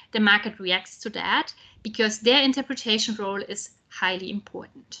before, the market reacts to that because their interpretation role is highly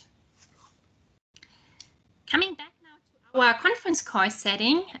important. Coming back now to our conference call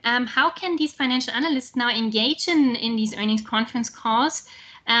setting, how can these financial analysts now engage in these earnings conference calls,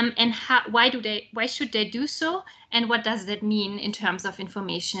 and why should they do so, and what does that mean in terms of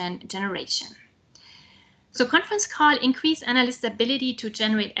information generation? So conference call increase analysts' ability to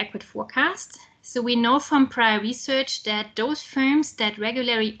generate accurate forecasts. So we know from prior research that those firms that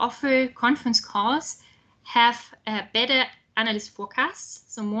regularly offer conference calls have better analyst forecasts,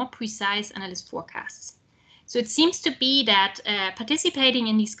 so more precise analyst forecasts. So it seems to be that participating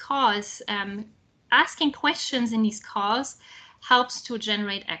in these calls, asking questions in these calls, helps to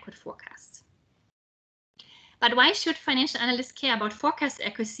generate accurate forecasts. But why should financial analysts care about forecast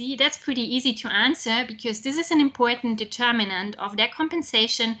accuracy? That's pretty easy to answer because this is an important determinant of their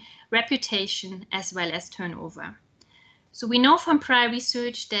compensation, reputation, as well as turnover. So we know from prior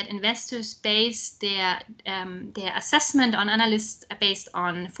research that investors base their assessment on analysts based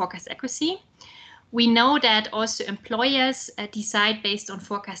on forecast accuracy. We know that also employers decide based on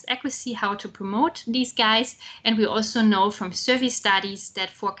forecast accuracy how to promote these guys. And we also know from survey studies that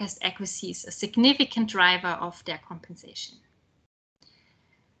forecast accuracy is a significant driver of their compensation.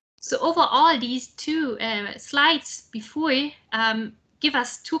 So overall, these two slides before give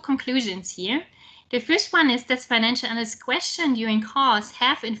us two conclusions here. The first one is that financial analysts' questions during calls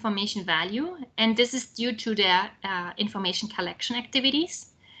have information value, and this is due to their information collection activities.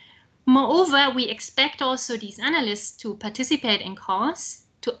 Moreover, we expect also these analysts to participate in calls,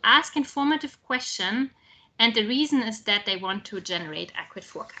 to ask informative questions, and the reason is that they want to generate accurate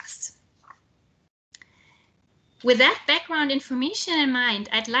forecasts. With that background information in mind,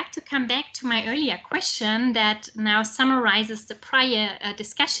 I'd like to come back to my earlier question that now summarizes the prior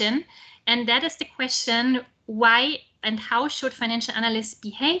discussion, and that is the question, why and how should financial analysts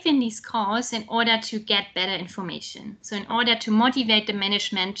behave in these calls in order to get better information? So in order to motivate the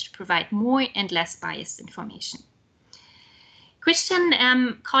management to provide more and less biased information. Christian,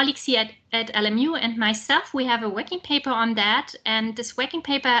 colleagues here at LMU and myself, we have a working paper on that. And this working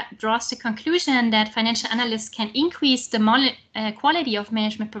paper draws the conclusion that financial analysts can increase the quality of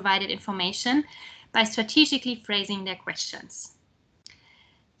management provided information by strategically phrasing their questions.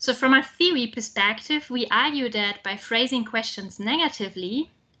 So from a theory perspective, we argue that by phrasing questions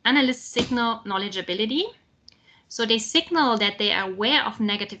negatively, analysts signal knowledgeability. So they signal that they are aware of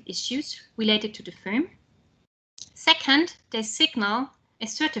negative issues related to the firm. Second, they signal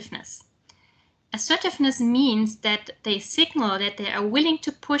assertiveness. Assertiveness means that they signal that they are willing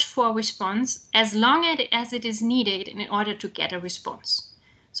to push for a response as long as it is needed in order to get a response.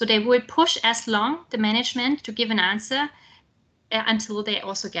 So they will push as long the management to give an answer until they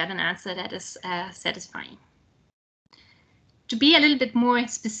also get an answer that is satisfying. To be a little bit more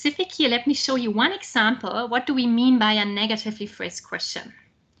specific here, let me show you one example. What do we mean by a negatively phrased question?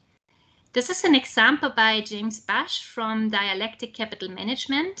 This is an example by James Bush from Dialectic Capital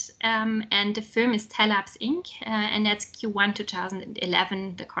Management, and the firm is Tellabs Inc., and that's Q1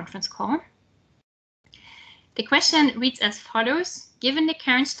 2011, the conference call. The question reads as follows: given the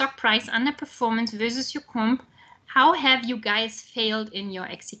current stock price underperformance versus your comp, how have you guys failed in your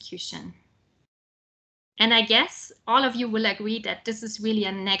execution? And I guess all of you will agree that this is really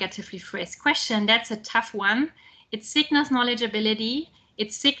a negatively phrased question. That's a tough one. It signals knowledgeability.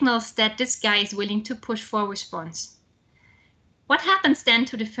 It signals that this guy is willing to push for a response. What happens then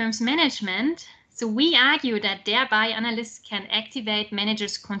to the firm's management? So we argue that thereby analysts can activate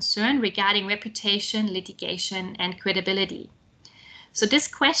managers' concern regarding reputation, litigation, and credibility. So this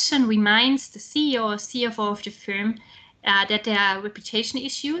question reminds the CEO or CFO of the firm that there are reputation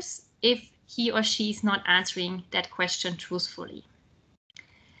issues if he or she is not answering that question truthfully.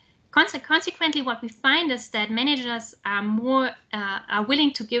 Consequently, what we find is that managers are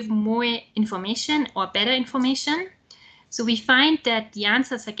willing to give more information or better information. So we find that the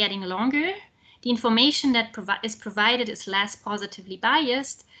answers are getting longer, the information that is provided is less positively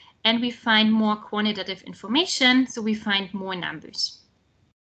biased, and we find more quantitative information, so we find more numbers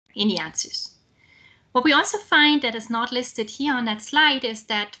in the answers. What we also find that is not listed here on that slide is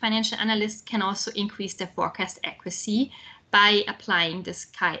that financial analysts can also increase their forecast accuracy by applying this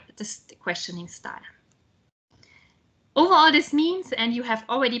questioning style. Overall, this means, and you have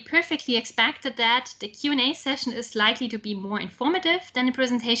already perfectly expected that, the Q&A session is likely to be more informative than the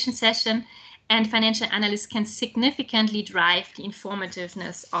presentation session, and financial analysts can significantly drive the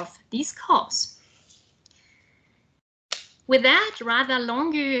informativeness of these calls. With that rather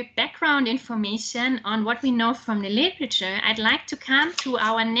longer background information on what we know from the literature, I'd like to come to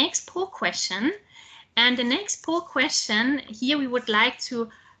our next poll question. And the next poll question here, we would like to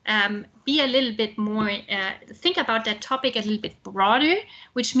be a little bit more, think about that topic a little bit broader,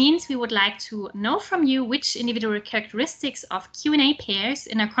 which means we would like to know from you which individual characteristics of Q&A pairs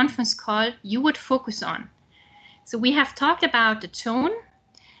in a conference call you would focus on. So we have talked about the tone,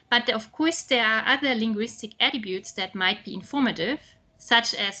 but of course there are other linguistic attributes that might be informative,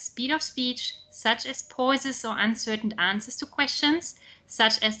 such as speed of speech, such as pauses or uncertain answers to questions,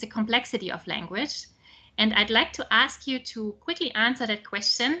 such as the complexity of language. And I'd like to ask you to quickly answer that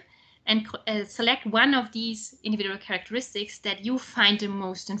question and select one of these individual characteristics that you find the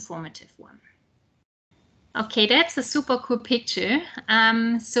most informative one. Okay, that's a super cool picture.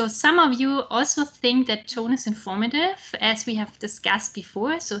 So some of you also think that tone is informative, as we have discussed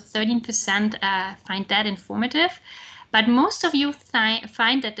before. So 13% find that informative. But most of you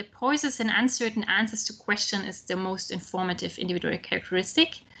find that the pauses and uncertain answers to question is the most informative individual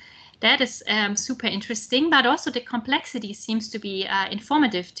characteristic. That is super interesting, but also the complexity seems to be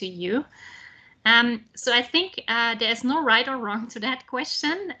informative to you. So I think there is no right or wrong to that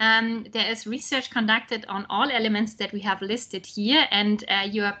question. There is research conducted on all elements that we have listed here, and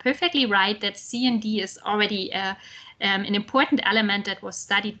you are perfectly right that C and D is already an important element that was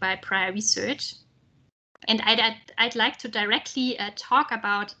studied by prior research. And I'd like to directly talk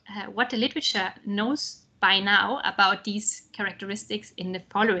about what the literature knows by now about these characteristics in the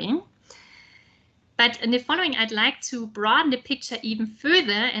following. But in the following, I'd like to broaden the picture even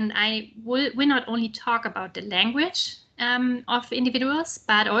further, and I will not only talk about the language of individuals,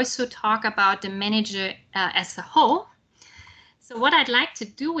 but also talk about the manager as a whole. So what I'd like to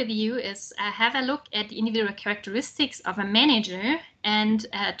do with you is have a look at the individual characteristics of a manager and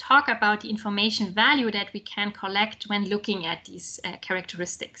talk about the information value that we can collect when looking at these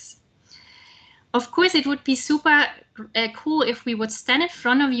characteristics. Of course, it would be super cool if we would stand in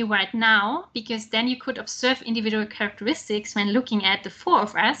front of you right now, because then you could observe individual characteristics when looking at the four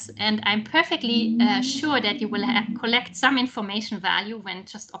of us. And I'm perfectly sure that you will collect some information value when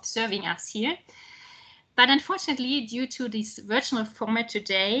just observing us here. But unfortunately, due to this virtual format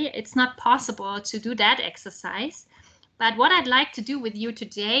today, it's not possible to do that exercise. But what I'd like to do with you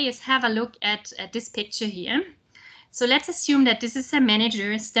today is have a look at this picture here. So let's assume that this is a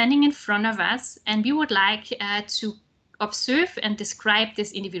manager standing in front of us, and we would like to observe and describe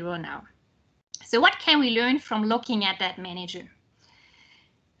this individual now. So what can we learn from looking at that manager?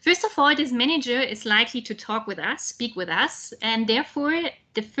 First of all, this manager is likely to talk with us, speak with us, and therefore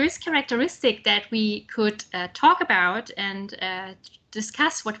the first characteristic that we could talk about and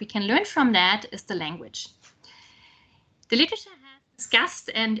discuss what we can learn from that is the language. The literature has discussed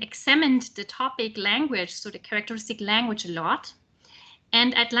and examined the topic language, so the characteristic language, a lot.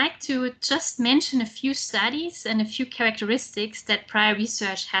 And I'd like to just mention a few studies and a few characteristics that prior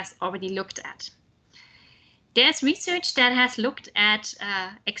research has already looked at. There's research that has looked at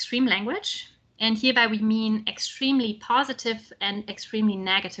extreme language, and hereby we mean extremely positive and extremely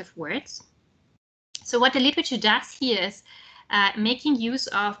negative words. So what the literature does here is making use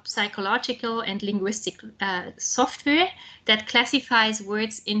of psychological and linguistic software that classifies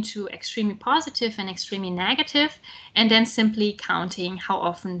words into extremely positive and extremely negative, and then simply counting how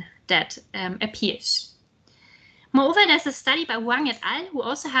often that appears. Moreover, there's a study by Wang et al. Who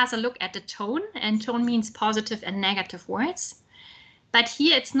also has a look at the tone, and tone means positive and negative words. But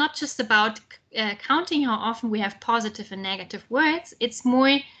here it's not just about counting how often we have positive and negative words, it's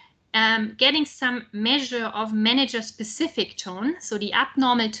more getting some measure of manager-specific tone, so the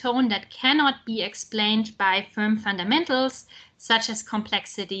abnormal tone that cannot be explained by firm fundamentals, such as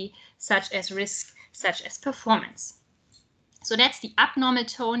complexity, such as risk, such as performance. So that's the abnormal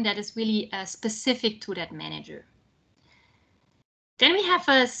tone that is really specific to that manager. Then we have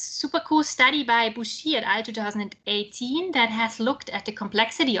a super cool study by Bouchy et al. 2018 that has looked at the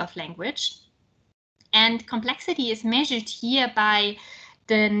complexity of language. And complexity is measured here by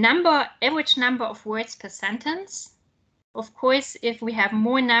the average number of words per sentence. Of course, if we have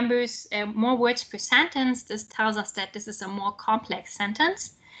more words per sentence, this tells us that this is a more complex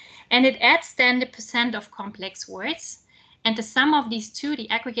sentence. And it adds then the percent of complex words. And the sum of these two, the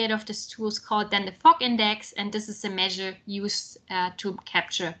aggregate of these two, is called then the Fogg index. And this is a measure used to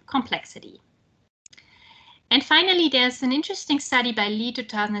capture complexity. And finally, there's an interesting study by Lee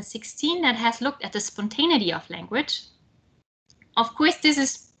 2016 that has looked at the spontaneity of language. Of course, this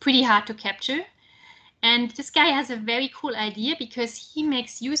is pretty hard to capture. And this guy has a very cool idea because he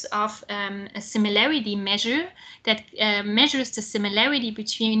makes use of a similarity measure that measures the similarity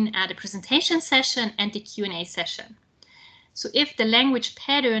between the presentation session and the Q&A session. So if the language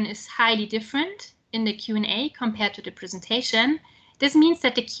pattern is highly different in the Q&A compared to the presentation, this means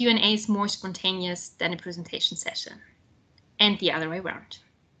that the Q&A is more spontaneous than the presentation session, and the other way around.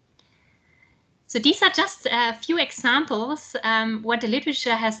 So these are just a few examples what the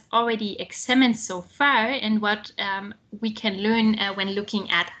literature has already examined so far and what we can learn when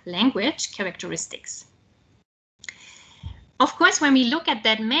looking at language characteristics. Of course, when we look at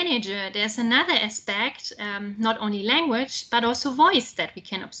that manager, there's another aspect, not only language, but also voice that we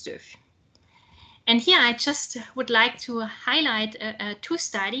can observe. And here I just would like to highlight two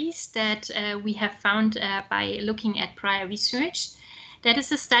studies that we have found by looking at prior research. That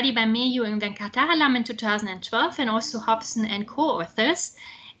is a study by Meyu and Venkataralam in 2012 and also Hobson and co-authors.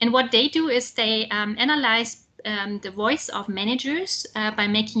 And what they do is they analyze the voice of managers by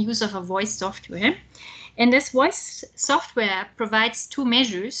making use of a voice software. And this voice software provides two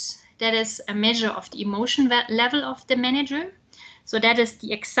measures. That is a measure of the emotion level of the manager. So that is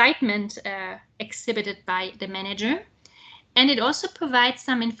the excitement exhibited by the manager. And it also provides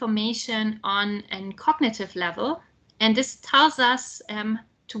some information on a cognitive level. And this tells us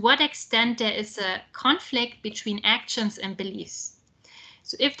to what extent there is a conflict between actions and beliefs.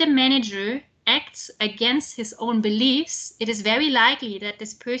 So if the manager acts against his own beliefs, it is very likely that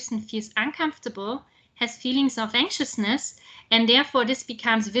this person feels uncomfortable, has feelings of anxiousness, and therefore this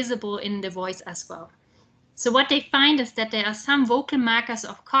becomes visible in the voice as well. So what they find is that there are some vocal markers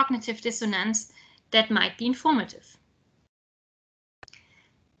of cognitive dissonance that might be informative.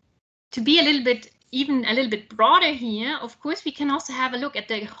 To be even a little bit broader here, of course, we can also have a look at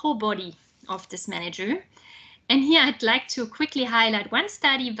the whole body of this manager. And here I'd like to quickly highlight one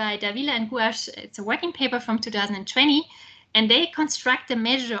study by Davila and Guash. It's a working paper from 2020, and they construct a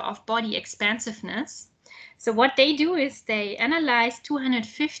measure of body expansiveness. So what they do is they analyze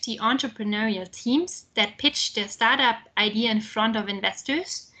 250 entrepreneurial teams that pitch their startup idea in front of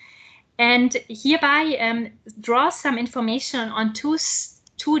investors, and hereby draw some information on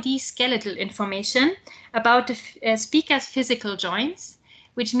 2D skeletal information about the speaker's physical joints,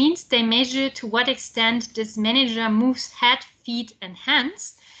 which means they measure to what extent this manager moves head, feet, and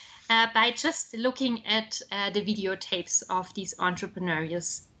hands by just looking at the videotapes of these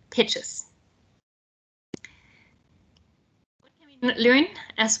entrepreneurial pitches. What can we learn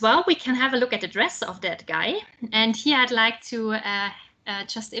as well? We can have a look at the dress of that guy. And here I'd like to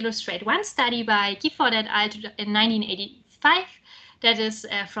just illustrate one study by Gifford et al. In 1985. That is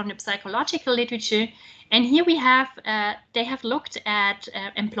from the psychological literature. And here we have, they have looked at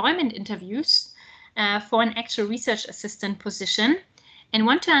employment interviews for an actual research assistant position and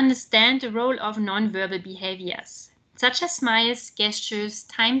want to understand the role of nonverbal behaviors, such as smiles, gestures,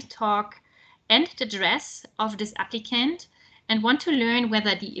 timed talk, and the dress of this applicant, and want to learn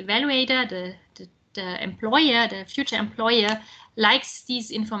whether the evaluator, the employer, the future employer, likes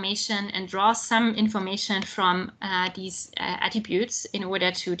these information and draws some information from these attributes in order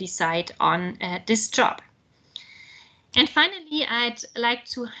to decide on this job. And finally, I'd like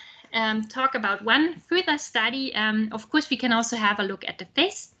to talk about one further study. Of course, we can also have a look at the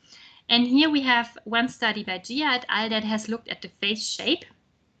face. And here we have one study by Gia et al. That has looked at the face shape.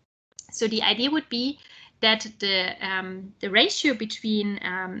 So the idea would be that the ratio between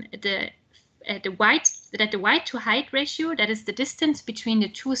the white to height ratio, that is the distance between the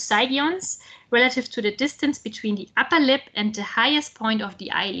two sideons relative to the distance between the upper lip and the highest point of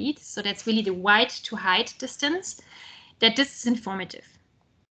the eyelid. So that's really the white to height distance, that this is informative.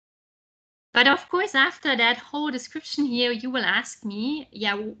 But of course, after that whole description here, you will ask me,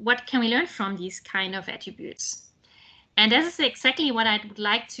 yeah, what can we learn from these kind of attributes? And this is exactly what I would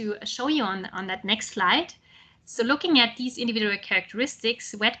like to show you on that next slide. So looking at these individual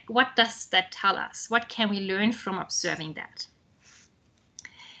characteristics, what does that tell us? What can we learn from observing that?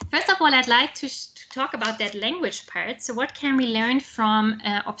 First of all, I'd like to talk about that language part. So what can we learn from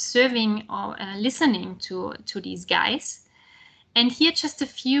observing or listening to these guys? And here just a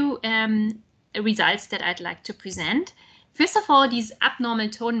few results that I'd like to present. First of all, these abnormal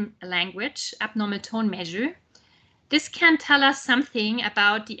tone language, abnormal tone measure. This can tell us something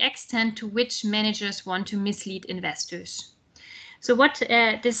about the extent to which managers want to mislead investors. So what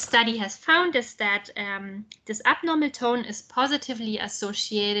this study has found is that this abnormal tone is positively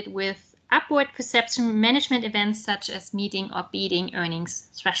associated with upward perception management events such as meeting or beating earnings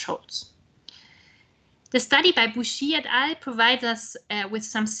thresholds. The study by Bouchy et al. Provides us with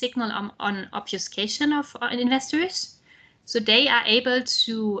some signal on obfuscation of investors. So they are able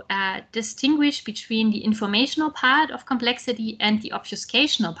to distinguish between the informational part of complexity and the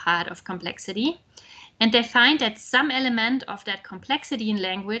obfuscational part of complexity. And they find that some element of that complexity in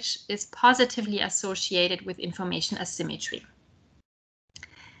language is positively associated with information asymmetry.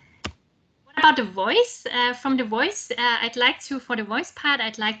 What about the voice? From the voice, for the voice part,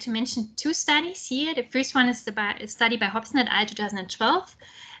 I'd like to mention two studies here. The first one is the study by Hofmann et al. 2012.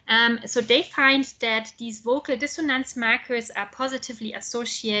 So they find that these vocal dissonance markers are positively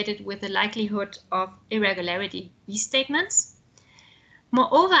associated with the likelihood of irregularity restatements.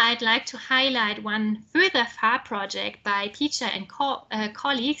 Moreover, I'd like to highlight one further FAR project by Peter and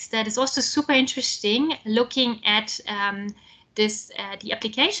colleagues that is also super interesting, looking at the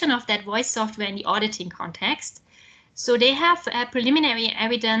application of that voice software in the auditing context. So they have preliminary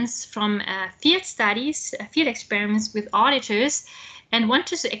evidence from field studies, field experiments with auditors, and want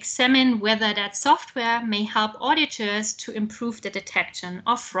to examine whether that software may help auditors to improve the detection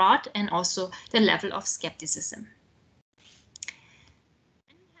of fraud and also the level of skepticism.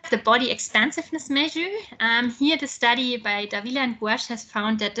 The body expansiveness measure. Here the study by Davila and Guash has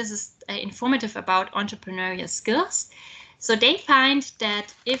found that this is informative about entrepreneurial skills. So they find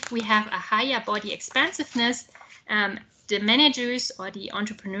that if we have a higher body expansiveness, the managers or the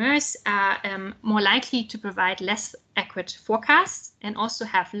entrepreneurs are more likely to provide less accurate forecasts and also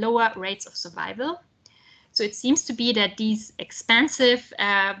have lower rates of survival. So it seems to be that these expansive,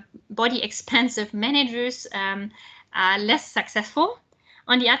 body expansive managers are less successful.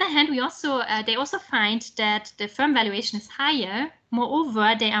 On the other hand, they also find that the firm valuation is higher.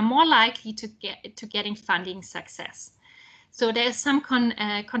 Moreover, they are more likely to getting funding success. So there is some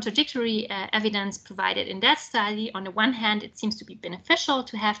contradictory evidence provided in that study. On the one hand, it seems to be beneficial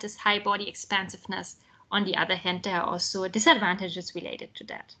to have this high body expansiveness. On the other hand, there are also disadvantages related to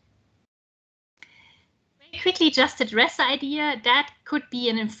that. Very quickly, just address the idea that could be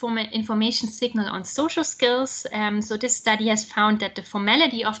an information signal on social skills. So this study has found that the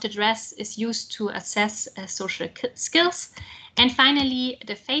formality of the dress is used to assess social skills. And finally,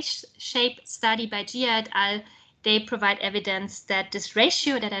 the face shape study by Gia et al. They provide evidence that this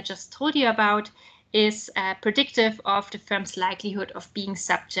ratio that I just told you about is predictive of the firm's likelihood of being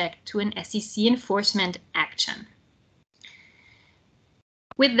subject to an SEC enforcement action.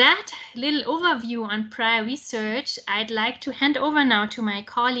 With that little overview on prior research, I'd like to hand over now to my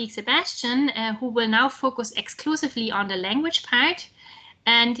colleague Sebastian, who will now focus exclusively on the language part.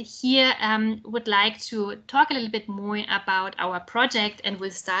 And here would like to talk a little bit more about our project, and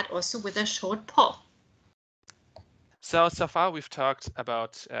we'll start also with a short poll. So far we've talked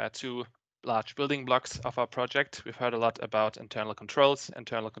about two large building blocks of our project. We've heard a lot about internal controls,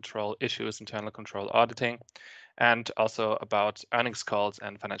 internal control issues, internal control auditing, and also about earnings calls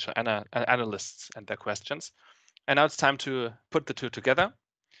and financial analysts and their questions. And now it's time to put the two together.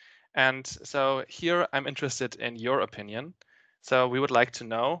 And so here I'm interested in your opinion. So we would like to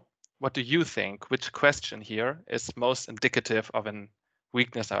know, what do you think? Which question here is most indicative of an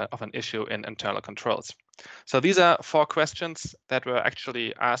weakness of an issue in internal controls? So these are 4 questions that were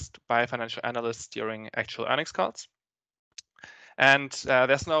actually asked by financial analysts during actual earnings calls. And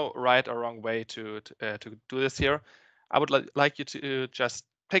there's no right or wrong way to do this here. I would like you to just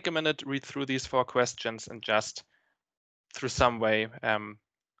take a minute, read through these 4 questions, and just through some way,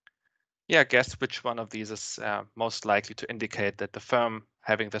 guess which one of these is most likely to indicate that the firm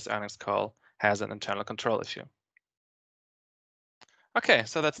having this earnings call has an internal control issue. Okay,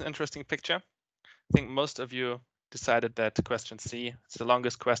 so that's an interesting picture. I think most of you decided that question C is the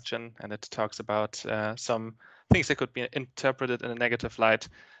longest question, and it talks about some things that could be interpreted in a negative light,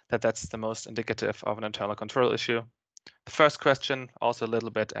 that's the most indicative of an internal control issue. The first question also a little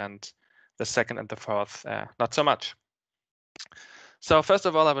bit, and the second and the fourth not so much. So first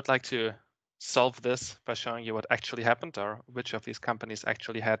of all, I would like to solve this by showing you what actually happened, or which of these companies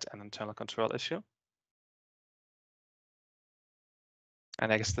actually had an internal control issue.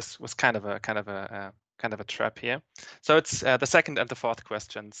 And I guess this was kind of a trap here. So it's the second and the fourth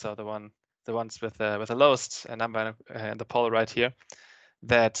question. So the ones with the lowest number in the poll right here,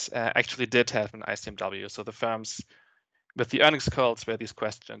 that actually did have an ICMW. So the firms with the earnings calls where these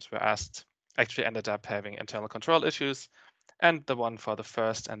questions were asked actually ended up having internal control issues, and the one for the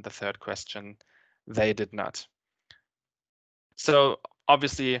first and the third question, they did not. So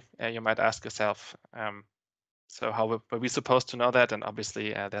obviously you might ask yourself, so how were we supposed to know that? And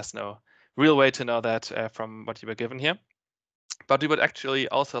obviously there's no real way to know that from what you were given here. But we would actually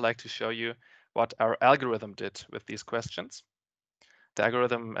also like to show you what our algorithm did with these questions. The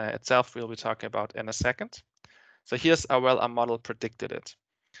algorithm itself we'll be talking about in a second. So here's how well our model predicted it.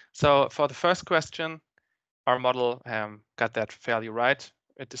 So for the first question, our model got that fairly right.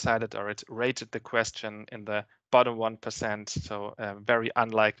 It decided, or it rated the question in the bottom 1%. So very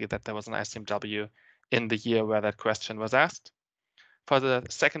unlikely that there was an ICMW in the year where that question was asked. For the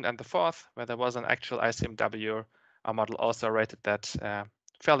second and the fourth, where there was an actual ICMW, our model also rated that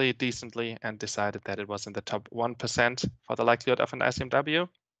fairly decently and decided that it was in the top 1% for the likelihood of an ICMW.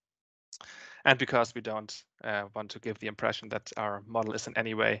 And because we don't want to give the impression that our model is in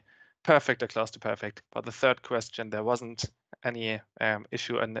any way perfect or close to perfect, for the third question, there wasn't any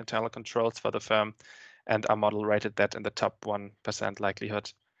issue in internal controls for the firm, and our model rated that in the top 1%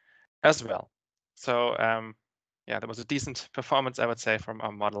 likelihood as well. So yeah, there was a decent performance, I would say, from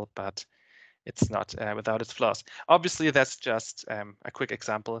our model, but it's not without its flaws. Obviously, that's just a quick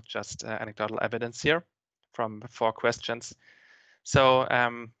example, just anecdotal evidence here from 4 questions. So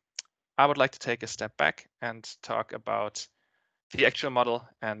I would like to take a step back and talk about the actual model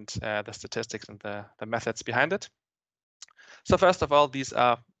and the statistics and the methods behind it. So first of all, these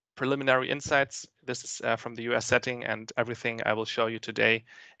are preliminary insights. This is from the US setting, and everything I will show you today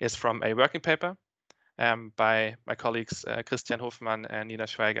is from a working paper by my colleagues Christian Hofmann, Nina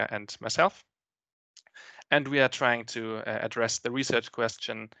Schweiger, and myself. And we are trying to address the research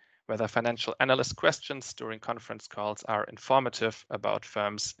question whether financial analyst questions during conference calls are informative about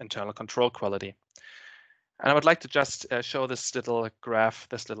firms' internal control quality. And I would like to just show this little graph,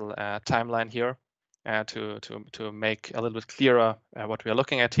 this little timeline here to make a little bit clearer what we are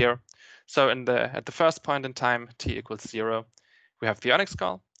looking at here. So at the first point in time, t equals 0, we have the earnings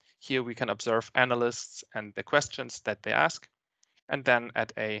call. Here we can observe analysts and the questions that they ask. And then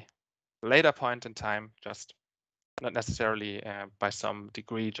at a later point in time, just not necessarily by some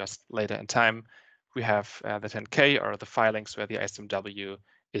degree, just later in time, we have the 10K or the filings where the ICMW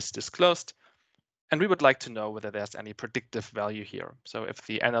is disclosed. And we would like to know whether there's any predictive value here. So if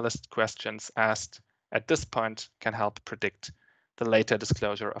the analyst questions asked at this point can help predict the later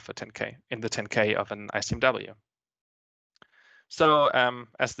disclosure of a 10K in the 10K of an ICMW. So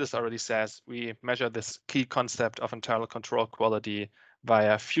as this already says, we measure this key concept of internal control quality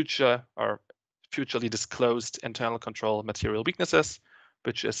via futurely disclosed internal control material weaknesses,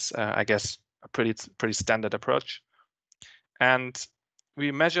 which is, I guess, a pretty standard approach. And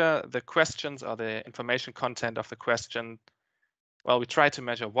we measure the questions or the information content of the question. Well, we try to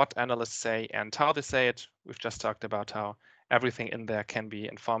measure what analysts say and how they say it. We've just talked about how everything in there can be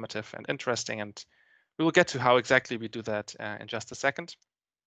informative and interesting, and we will get to how exactly we do that in just a second.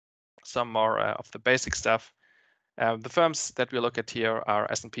 Some more of the basic stuff. The firms that we look at here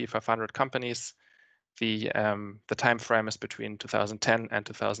are S&P 500 companies. The time frame is between 2010 and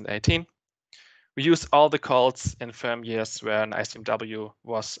 2018. We use all the calls in firm years where an ICMW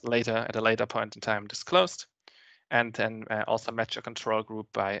was at a later point in time disclosed, and then also match a control group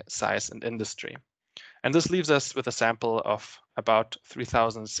by size and industry. And this leaves us with a sample of about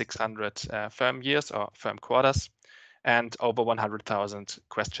 3,600 firm years or firm quarters and over 100,000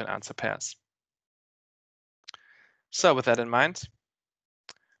 question answer pairs. So with that in mind,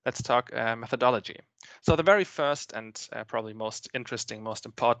 let's talk methodology. So the very first and probably most interesting, most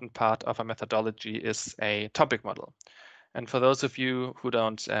important part of a methodology is a topic model. And for those of you who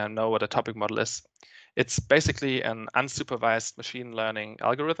don't know what a topic model is, it's basically an unsupervised machine learning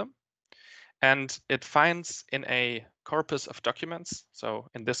algorithm. And it finds in a corpus of documents, so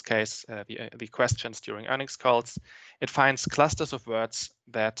in this case, the questions during earnings calls, it finds clusters of words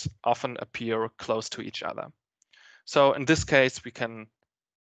that often appear close to each other. So in this case, we can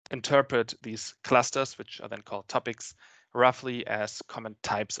interpret these clusters, which are then called topics, roughly as common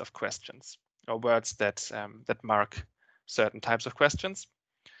types of questions or words that mark certain types of questions.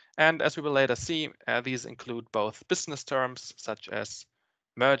 And as we will later see, these include both business terms such as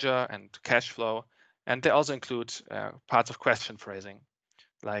merger and cash flow, and they also include parts of question phrasing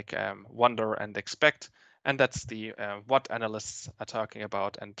like wonder and expect, and that's the what analysts are talking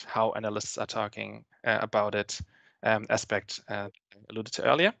about and how analysts are talking about it aspect alluded to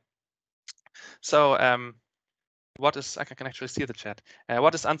earlier. So what is, I can actually see the chat.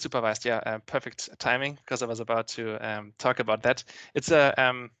 What is unsupervised? Yeah, perfect timing, because I was about to talk about that. It's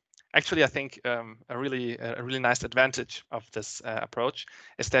actually, I think a really nice advantage of this approach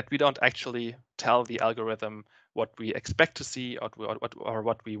is that we don't actually tell the algorithm what we expect to see or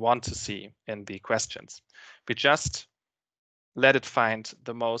what we want to see in the questions. We just let it find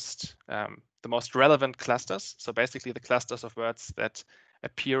the most relevant clusters. So basically the clusters of words that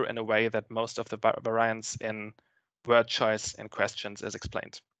appear in a way that most of the variance in word choice in questions is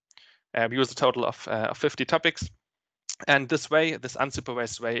explained. We use a total of 50 topics. And this way, this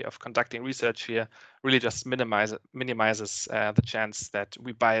unsupervised way of conducting research here really just minimizes the chance that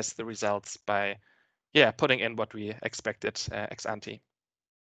we bias the results by putting in what we expected ex ante.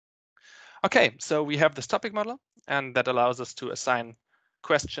 Okay, so we have this topic model, and that allows us to assign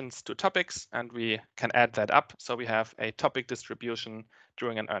questions to topics, and we can add that up. So we have a topic distribution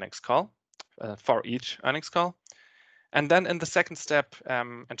during an earnings call for each earnings call. And then in the second step,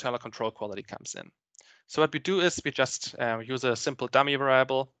 internal control quality comes in. So what we do is we just use a simple dummy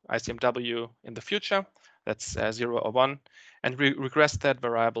variable, ICMW in the future, that's 0 or 1, and we regress that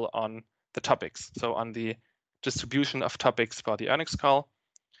variable on the topics, so on the distribution of topics for the earnings call.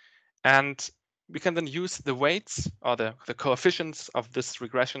 And we can then use the weights or the coefficients of this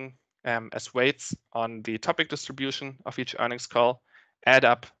regression as weights on the topic distribution of each earnings call, add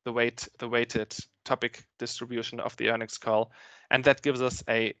up the weighted topic distribution of the earnings call, and that gives us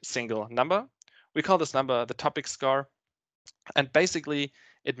a single number. We call this number the topic score, and basically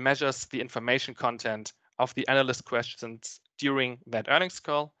it measures the information content of the analyst questions during that earnings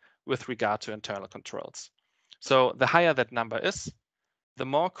call with regard to internal controls. So the higher that number is, the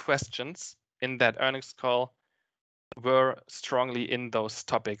more questions in that earnings call were strongly in those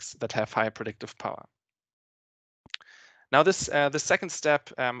topics that have high predictive power. Now this second step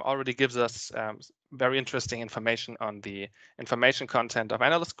already gives us very interesting information on the information content of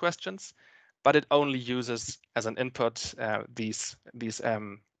analyst questions, but it only uses as an input these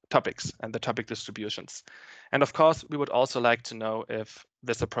topics and the topic distributions. And of course, we would also like to know if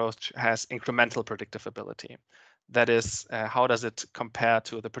this approach has incremental predictive ability. That is, how does it compare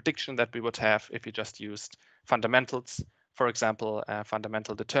to the prediction that we would have if we just used fundamentals, for example,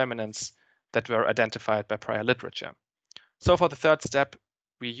 fundamental determinants that were identified by prior literature. So for the third step,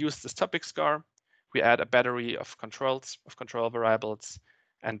 we use this topic score, we add a battery of control variables,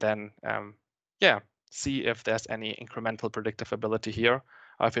 and then see if there's any incremental predictive ability here,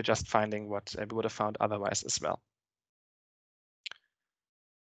 or if you're just finding what we would have found otherwise as well.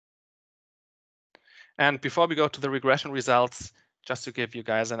 And before we go to the regression results, just to give you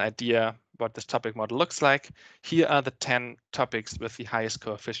guys an idea what this topic model looks like, here are the 10 topics with the highest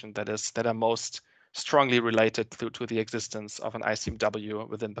coefficient that are most strongly related to the existence of an ICMW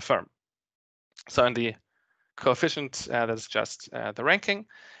within the firm. So in the coefficient, that is just the ranking.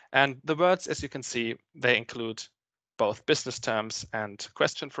 And the words, as you can see, they include both business terms and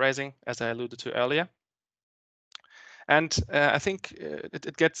question phrasing, as I alluded to earlier. And I think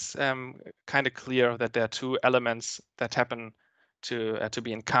it gets kind of clear that there are two elements that happen to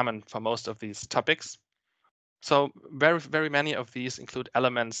be in common for most of these topics. So very many of these include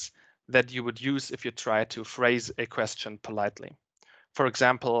elements that you would use if you try to phrase a question politely. For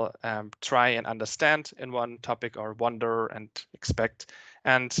example, try and understand in one topic, or wonder and expect.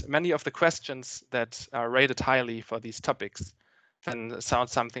 And many of the questions that are rated highly for these topics then sound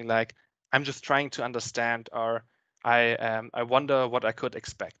something like, I'm just trying to understand, or I wonder what I could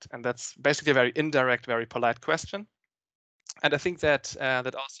expect. And that's basically a very indirect, very polite question. And I think that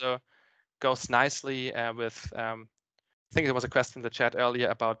that also goes nicely with, I think there was a question in the chat earlier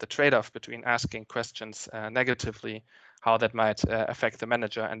about the trade-off between asking questions negatively, how that might affect the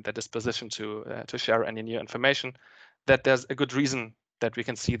manager and the disposition to share any new information, that there's a good reason that we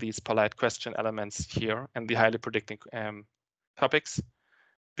can see these polite question elements here and the highly predicting topics,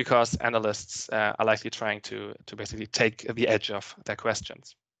 because analysts are likely trying to basically take the edge off their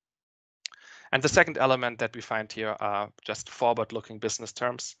questions. And the second element that we find here are just forward-looking business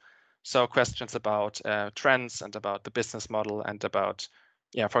terms. So questions about trends and about the business model and about,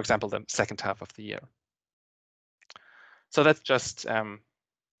 for example, the second half of the year. So that's just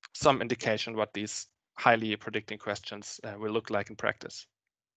some indication what these highly predicting questions will look like in practice.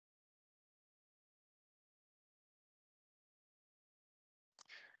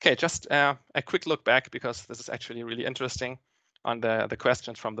 Okay, just a quick look back, because this is actually really interesting, on the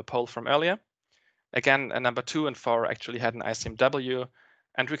questions from the poll from earlier. Again, number 2 and 4 actually had an ICMW,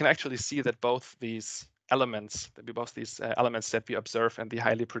 and we can actually see that both these elements that we observe in the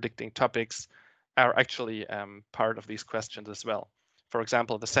highly predicting topics, are actually part of these questions as well. For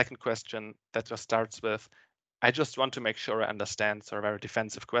example, the second question that just starts with, I just want to make sure I understand, so a very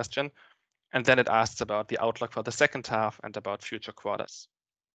defensive question. And then it asks about the outlook for the second half and about future quarters.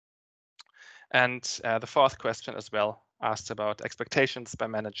 And the fourth question as well asks about expectations by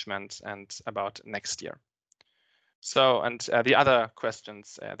management and about next year. So, and the other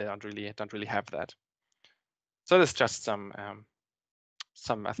questions, they don't really have that. So there's just some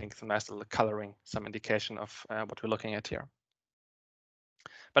I think some nice little coloring, some indication of what we're looking at here.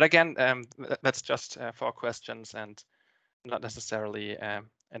 But again, that's just 4 questions and not necessarily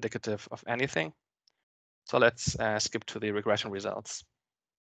indicative of anything. So let's skip to the regression results.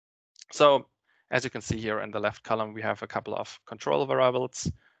 So as you can see here in the left column, we have a couple of control variables,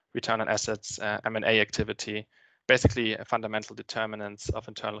 return on assets, M&A activity, basically fundamental determinants of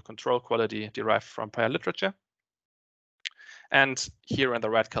internal control quality derived from prior literature. And here in the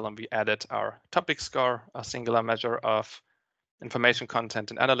red column, we added our topic score, a singular measure of information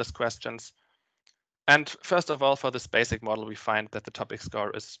content in analyst questions. And first of all, for this basic model, we find that the topic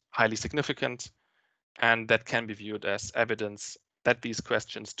score is highly significant, and that can be viewed as evidence that these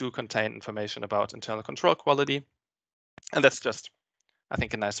questions do contain information about internal control quality. And that's just, I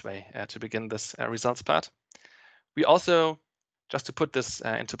think, a nice way to begin this results part. We also, just to put this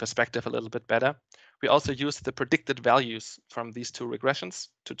into perspective a little bit better, we also used the predicted values from these 2 regressions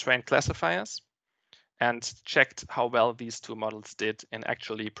to train classifiers and checked how well these 2 models did in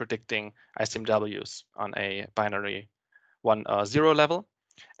actually predicting ICMWs on a binary 1 or 0 level.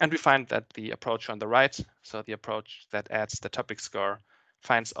 And we find that the approach on the right, so the approach that adds the topic score,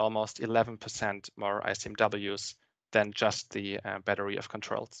 finds almost 11% more ICMWs than just the battery of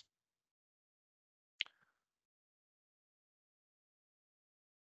controls.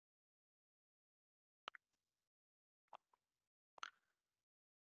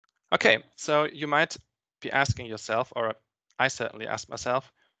 Okay, so you might be asking yourself, or I certainly asked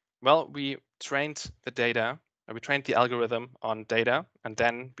myself, well, we trained the data, or we trained the algorithm on data, and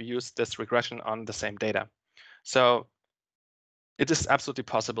then we used this regression on the same data. So it is absolutely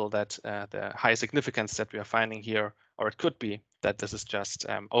possible that the high significance that we are finding here, or it could be that this is just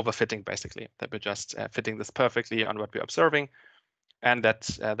overfitting, basically, that we're just fitting this perfectly on what we're observing, and that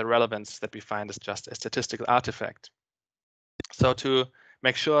the relevance that we find is just a statistical artifact. So to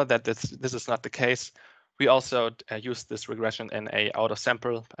make sure that this is not the case, we also used this regression in a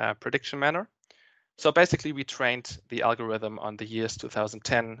out-of-sample prediction manner. So basically, we trained the algorithm on the years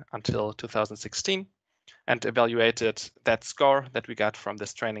 2010 until 2016 and evaluated that score that we got from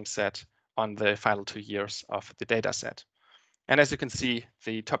this training set on the final 2 years of the data set. And as you can see,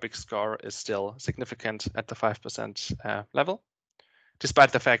 the topic score is still significant at the 5% level,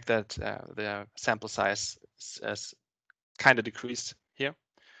 despite the fact that the sample size is kind of decreased here.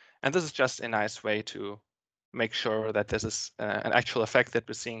 And this is just a nice way to make sure that this is an actual effect that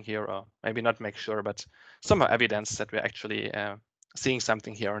we're seeing here, or maybe not make sure, but somehow evidence that we're actually seeing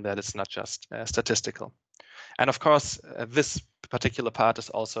something here and that it's not just statistical. And of course, this particular part is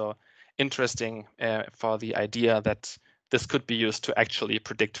also interesting for the idea that this could be used to actually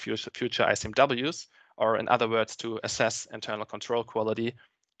predict future ICMWs, or in other words, to assess internal control quality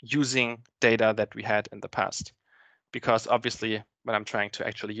using data that we had in the past. Because obviously, when I'm trying to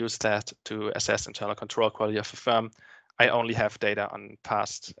actually use that to assess internal control quality of a firm, I only have data on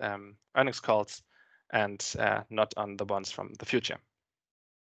past earnings calls and not on the ones from the future.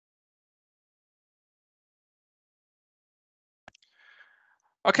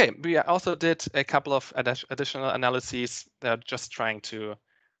 Okay, we also did a couple of additional analyses that are just trying to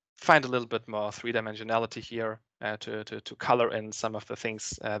find a little bit more 3-dimensionality here to color in some of the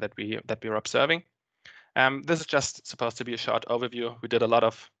things that we're observing. This is just supposed to be a short overview. We did a lot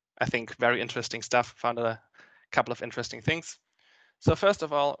of, I think, very interesting stuff, found a couple of interesting things. So first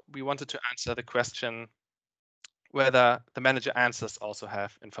of all, we wanted to answer the question whether the manager answers also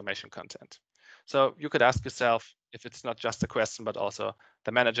have information content. So you could ask yourself if it's not just a question, but also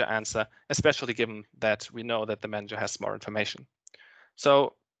the manager answer, especially given that we know that the manager has more information.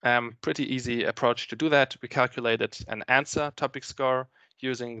 So pretty easy approach to do that. We calculated an answer topic score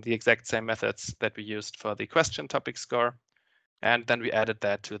using the exact same methods that we used for the question topic score. And then we added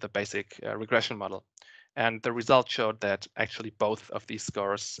that to the basic regression model. And the result showed that actually both of these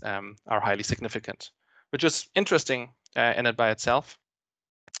scores are highly significant, which is interesting in it by itself.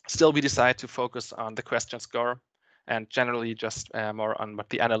 Still, we decide to focus on the question score and generally just more on what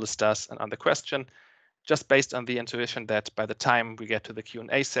the analyst does and on the question, just based on the intuition that by the time we get to the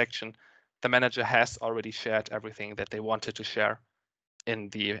Q&A section, the manager has already shared everything that they wanted to share in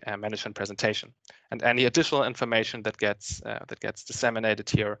the management presentation. And any additional information that gets disseminated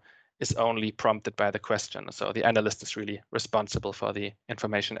here is only prompted by the question. So the analyst is really responsible for the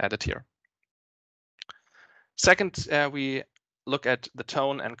information added here. Second, we look at the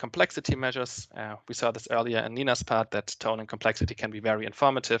tone and complexity measures. We saw this earlier in Nina's part, that tone and complexity can be very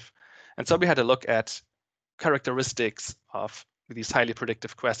informative. And so we had a look at characteristics of these highly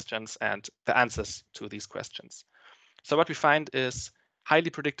predictive questions and the answers to these questions. So what we find is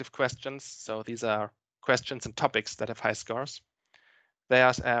highly predictive questions. So these are questions and topics that have high scores. They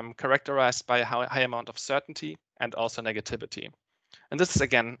are characterized by a high amount of certainty and also negativity. And this is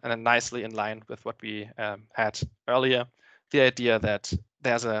again nicely in line with what we had earlier, the idea that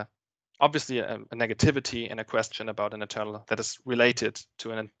there's obviously a negativity in a question about an internal that is related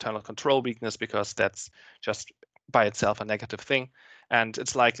to an internal control weakness, because that's just by itself a negative thing. And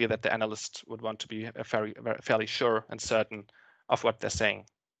it's likely that the analyst would want to be fairly sure and certain of what they're saying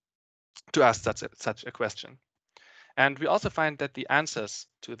to ask such a question. And we also find that the answers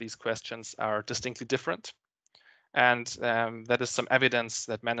to these questions are distinctly different. And that is some evidence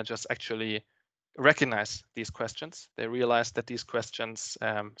that managers actually recognize these questions. They realize that these questions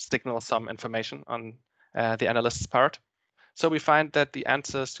signal some information on the analyst's part. So we find that the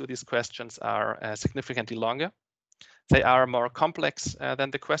answers to these questions are significantly longer. They are more complex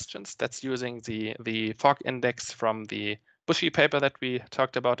than the questions. That's using the fog index from the Bushy paper that we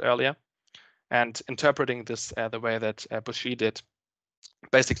talked about earlier. And interpreting this the way that Bushy did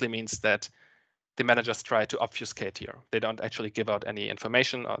basically means that the managers try to obfuscate here. They don't actually give out any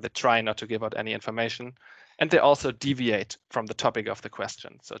information, or they try not to give out any information. And they also deviate from the topic of the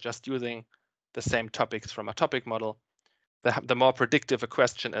question. So just using the same topics from a topic model, the more predictive a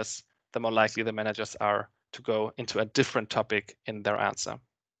question is, the more likely the managers are to go into a different topic in their answer.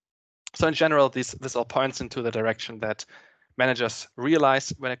 So in general, this all points into the direction that managers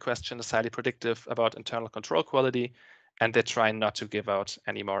realize when a question is highly predictive about internal control quality, and they try not to give out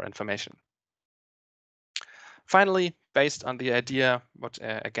any more information. Finally, based on the idea,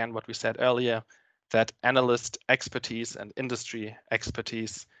 what we said earlier, that analyst expertise and industry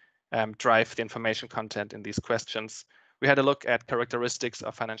expertise drive the information content in these questions, we had a look at characteristics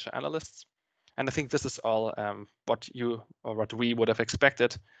of financial analysts. And I think this is all what we would have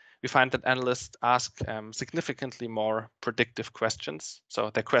expected. We find that analysts ask significantly more predictive questions. So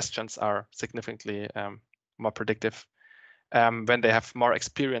their questions are significantly more predictive when they have more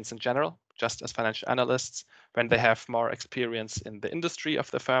experience in general, just as financial analysts, when they have more experience in the industry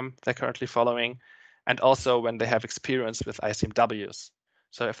of the firm they're currently following, and also when they have experience with ICMWs.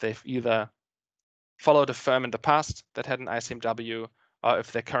 So if they've either followed a firm in the past that had an ICMW, or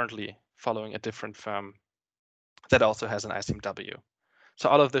if they're currently following a different firm that also has an ICMW. So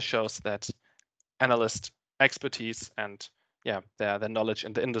all of this shows that analyst expertise and their knowledge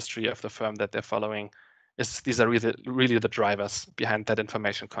in the industry of the firm that they're following these are really the drivers behind that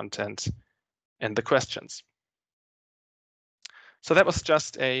information content in the questions. So that was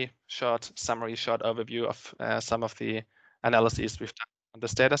just a short summary, short overview of some of the analyses we've done on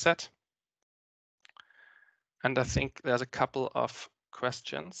this data set. And I think there's a couple of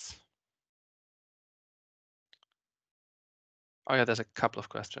questions. Oh yeah, there's a couple of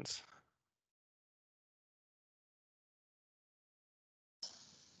questions.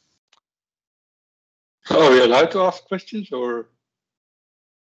 So are we allowed to ask questions, or?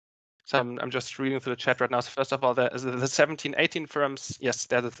 So I'm just reading through the chat right now. So first of all, the 17, 18 firms, yes,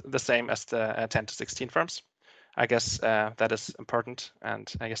 they're the same as the 10 to 16 firms. I guess that is important,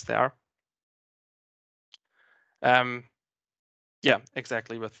 and I guess they are. Yeah,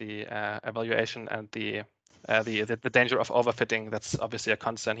 exactly, with the evaluation and the danger of overfitting. That's obviously a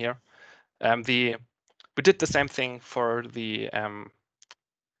concern here. We did the same thing for the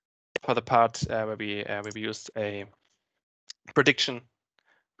part where we used a prediction.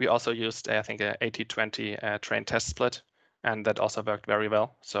 We also used, I think, a 80-20 train test split, and that also worked very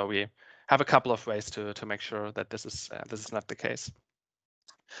well. So we have a couple of ways to make sure that this is not the case.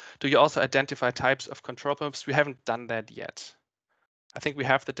 Do you also identify types of control problems? We haven't done that yet. I think we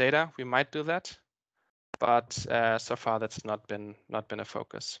have the data. We might do that, but so far that's not been a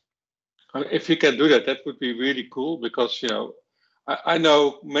focus. If you can do that, that would be really cool, because I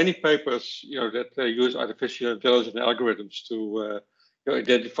know many papers that use artificial intelligence and algorithms to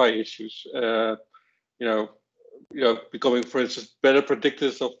identify issues. Becoming, for instance, better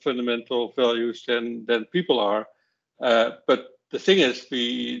predictors of fundamental values than people are. But the thing is,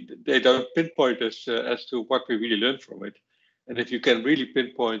 they don't pinpoint us as to what we really learned from it. And if you can really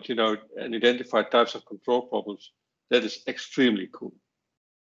pinpoint, and identify types of control problems, that is extremely cool.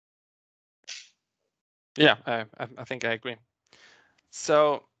 Yeah, I think I agree.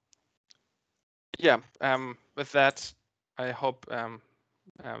 So, yeah, with that, I hope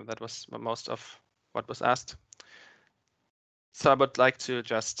That was most of what was asked. So I would like to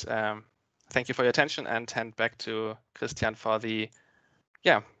just thank you for your attention and hand back to Christian for the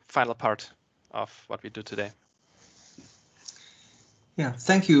final part of what we do today. Yeah,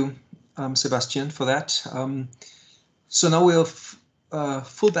 thank you, Sebastian, for that. So now we'll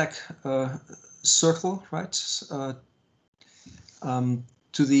full back circle, right,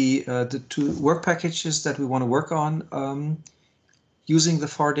 to the two work packages that we want to work on, using the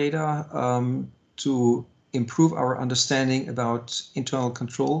FAR data to improve our understanding about internal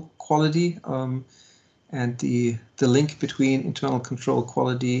control quality, and the link between internal control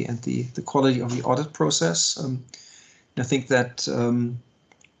quality and the quality of the audit process. I think that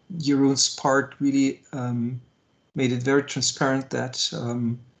Jeroen's part really made it very transparent that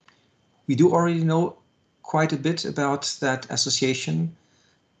we do already know quite a bit about that association,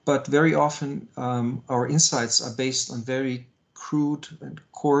 but very often our insights are based on very crude and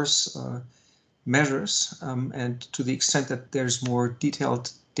coarse measures, and to the extent that there's more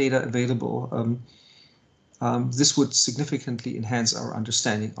detailed data available, this would significantly enhance our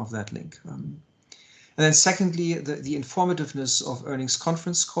understanding of that link. And then secondly, the informativeness of earnings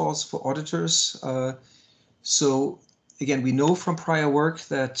conference calls for auditors. So again, we know from prior work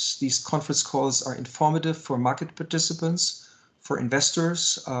that these conference calls are informative for market participants, for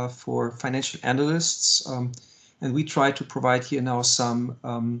investors, for financial analysts, and we try to provide here now some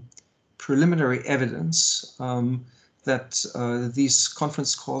preliminary evidence that these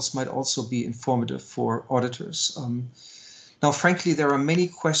conference calls might also be informative for auditors. Now, frankly, there are many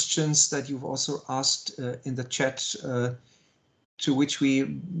questions that you've also asked in the chat to which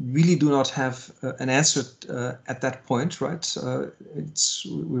we really do not have an answer at that point, right? We're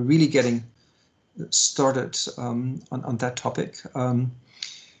really getting started on that topic.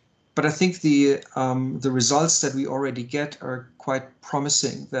 But I think the results that we already get are quite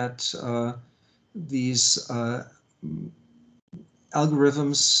promising, that these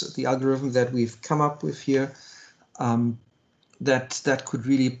algorithms, the algorithm that we've come up with here, that could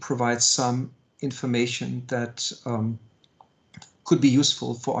really provide some information that could be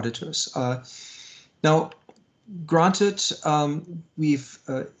useful for auditors. Now, granted, we've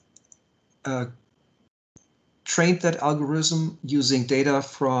trained that algorithm using data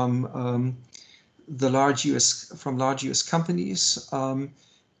from large US companies,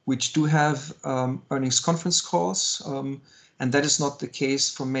 which do have earnings conference calls, and that is not the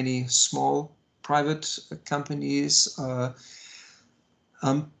case for many small private companies.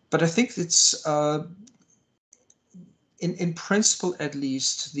 But I think it's, in principle at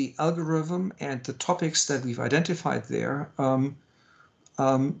least, the algorithm and the topics that we've identified there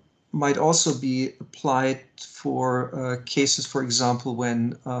might also be applied for cases, for example,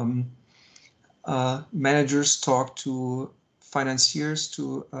 when managers talk to financiers,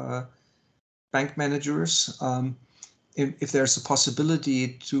 to bank managers. If there's a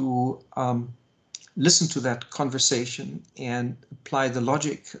possibility to listen to that conversation and apply the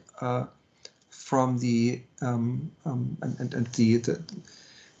logic from the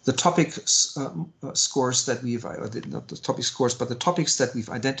the topic scores that we've, not the topic scores, but the topics that we've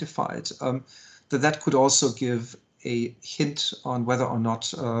identified, that could also give a hint on whether or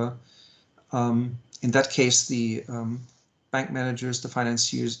not, in that case, the bank managers, the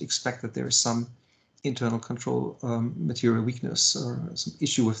financiers expect that there is some internal control material weakness or some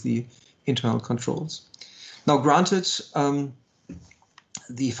issue with the internal controls. Now, granted,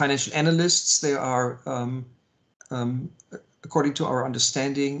 the financial analysts, they are, according to our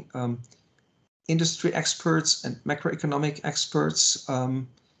understanding, industry experts and macroeconomic experts, and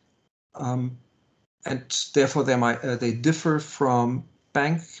therefore they differ from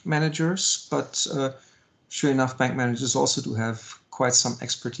bank managers, but sure enough, bank managers also do have quite some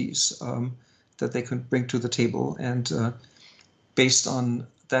expertise that they can bring to the table, and based on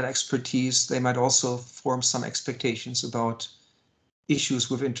that expertise, they might also form some expectations about issues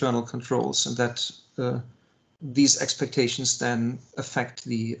with internal controls, and that these expectations then affect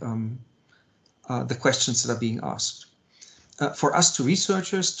the questions that are being asked. For us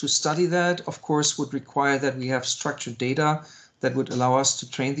researchers to study that, of course, would require that we have structured data that would allow us to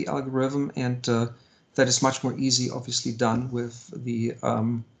train the algorithm, and that is much more easy, obviously, done with the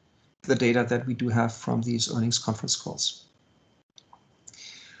data that we do have from these earnings conference calls.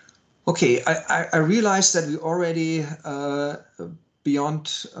 Okay, I realize that we already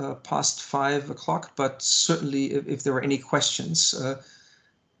beyond past 5 o'clock, but certainly if there are any questions,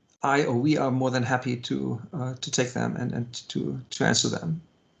 we are more than happy to take them and to answer them.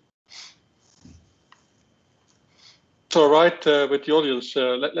 All right, with the audience,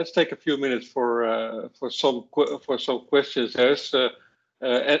 let's take a few minutes for some questions. There's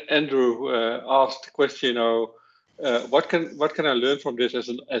Andrew asked the question, what can I learn from this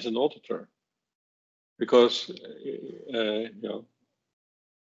as an auditor? Because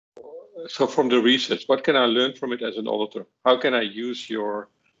so from the research, what can I learn from it as an auditor? How can I use your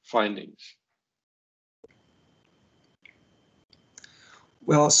findings?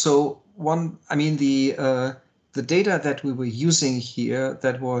 Well, so the data that we were using here,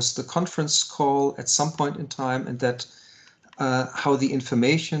 that was the conference call at some point in time, and that how the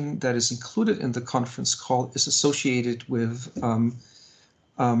information that is included in the conference call is associated with a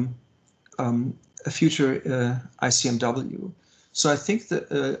future ICMW. So I think that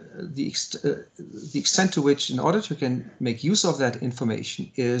the extent to which an auditor can make use of that information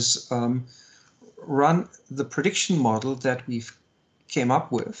is run the prediction model that we've came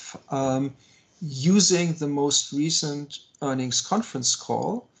up with using the most recent earnings conference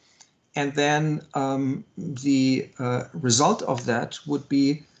call, and then the result of that would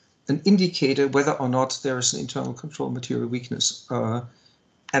be an indicator whether or not there is an internal control material weakness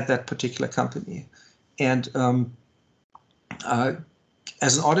at that particular company. And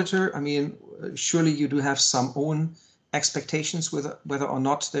as an auditor, surely you do have some own expectations with whether or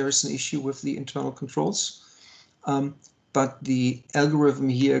not there is an issue with the internal controls. But the algorithm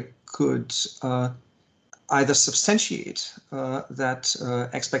here could either substantiate that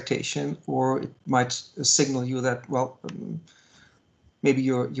expectation, or it might signal you that, well, maybe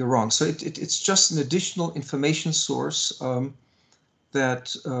you're wrong. So it's just an additional information source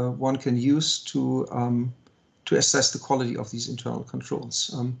that one can use to assess the quality of these internal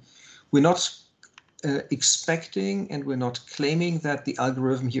controls. We're not expecting, and we're not claiming that the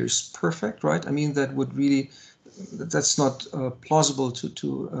algorithm here is perfect, right? That would really, that's not plausible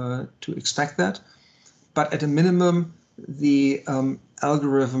to expect that. But at a minimum, the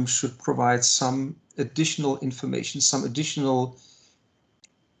algorithm should provide some additional information, some additional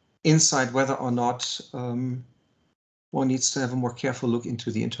insight whether or not one needs to have a more careful look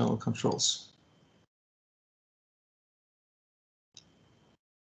into the internal controls.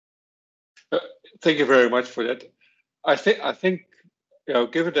 Thank you very much for that. I think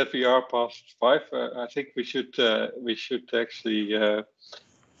given that we are past 5, I think we should actually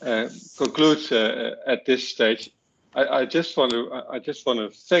conclude at this stage. I just want to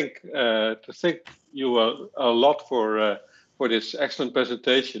thank you a lot for this excellent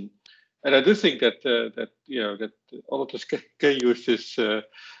presentation, and I do think that that auditors can use this the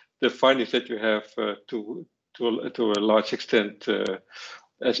findings that you have to a large extent.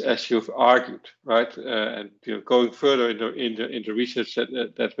 As you've argued, right, and going further in the research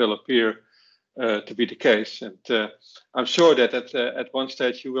that will appear to be the case, and I'm sure that at one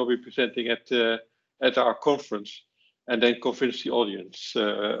stage you will be presenting at our conference, and then convince the audience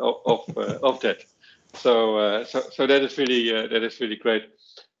of that. So that is really great.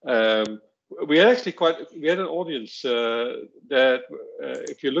 We had an audience that,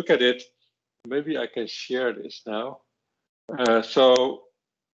 if you look at it, maybe I can share this now.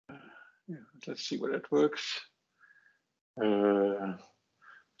 Let's see whether it works.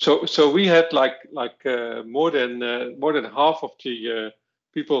 So we had like more than half of the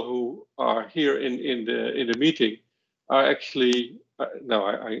people who are here in the meeting are actually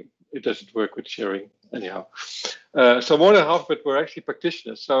it doesn't work with sharing anyhow. So more than half of it were actually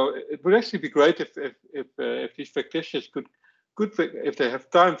practitioners. So it would actually be great if these practitioners could if they have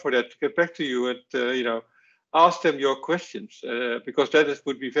time for that, to get back to you and ask them your questions, because that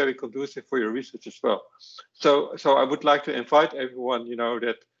would be very conducive for your research as well. So I would like to invite everyone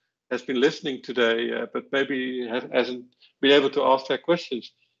that has been listening today, but maybe hasn't been able to ask their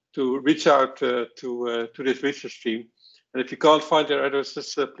questions, to reach out to this research team. And if you can't find their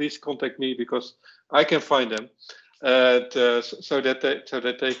addresses, please contact me, because I can find them, and so that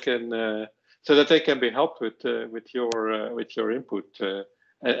they can be helped with your input.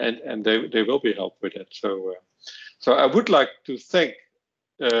 And they will be helped with it. So I would like to thank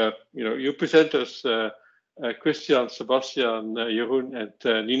you presenters, Christian, Sebastian, Jeroen, and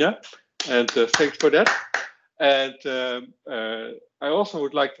Nina, and thanks for that. And I also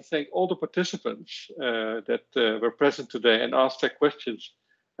would like to thank all the participants that were present today and asked their questions,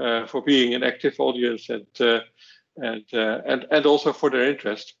 for being an active audience, and also for their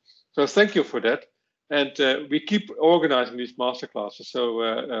interest. So thank you for that. And we keep organizing these masterclasses,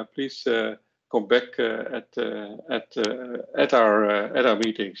 so please come back at our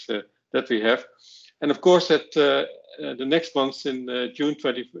meetings that we have. And of course, at the next month in June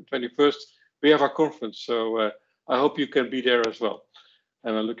 21st, we have our conference. So I hope you can be there as well.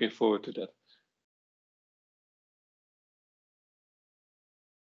 And I'm looking forward to that.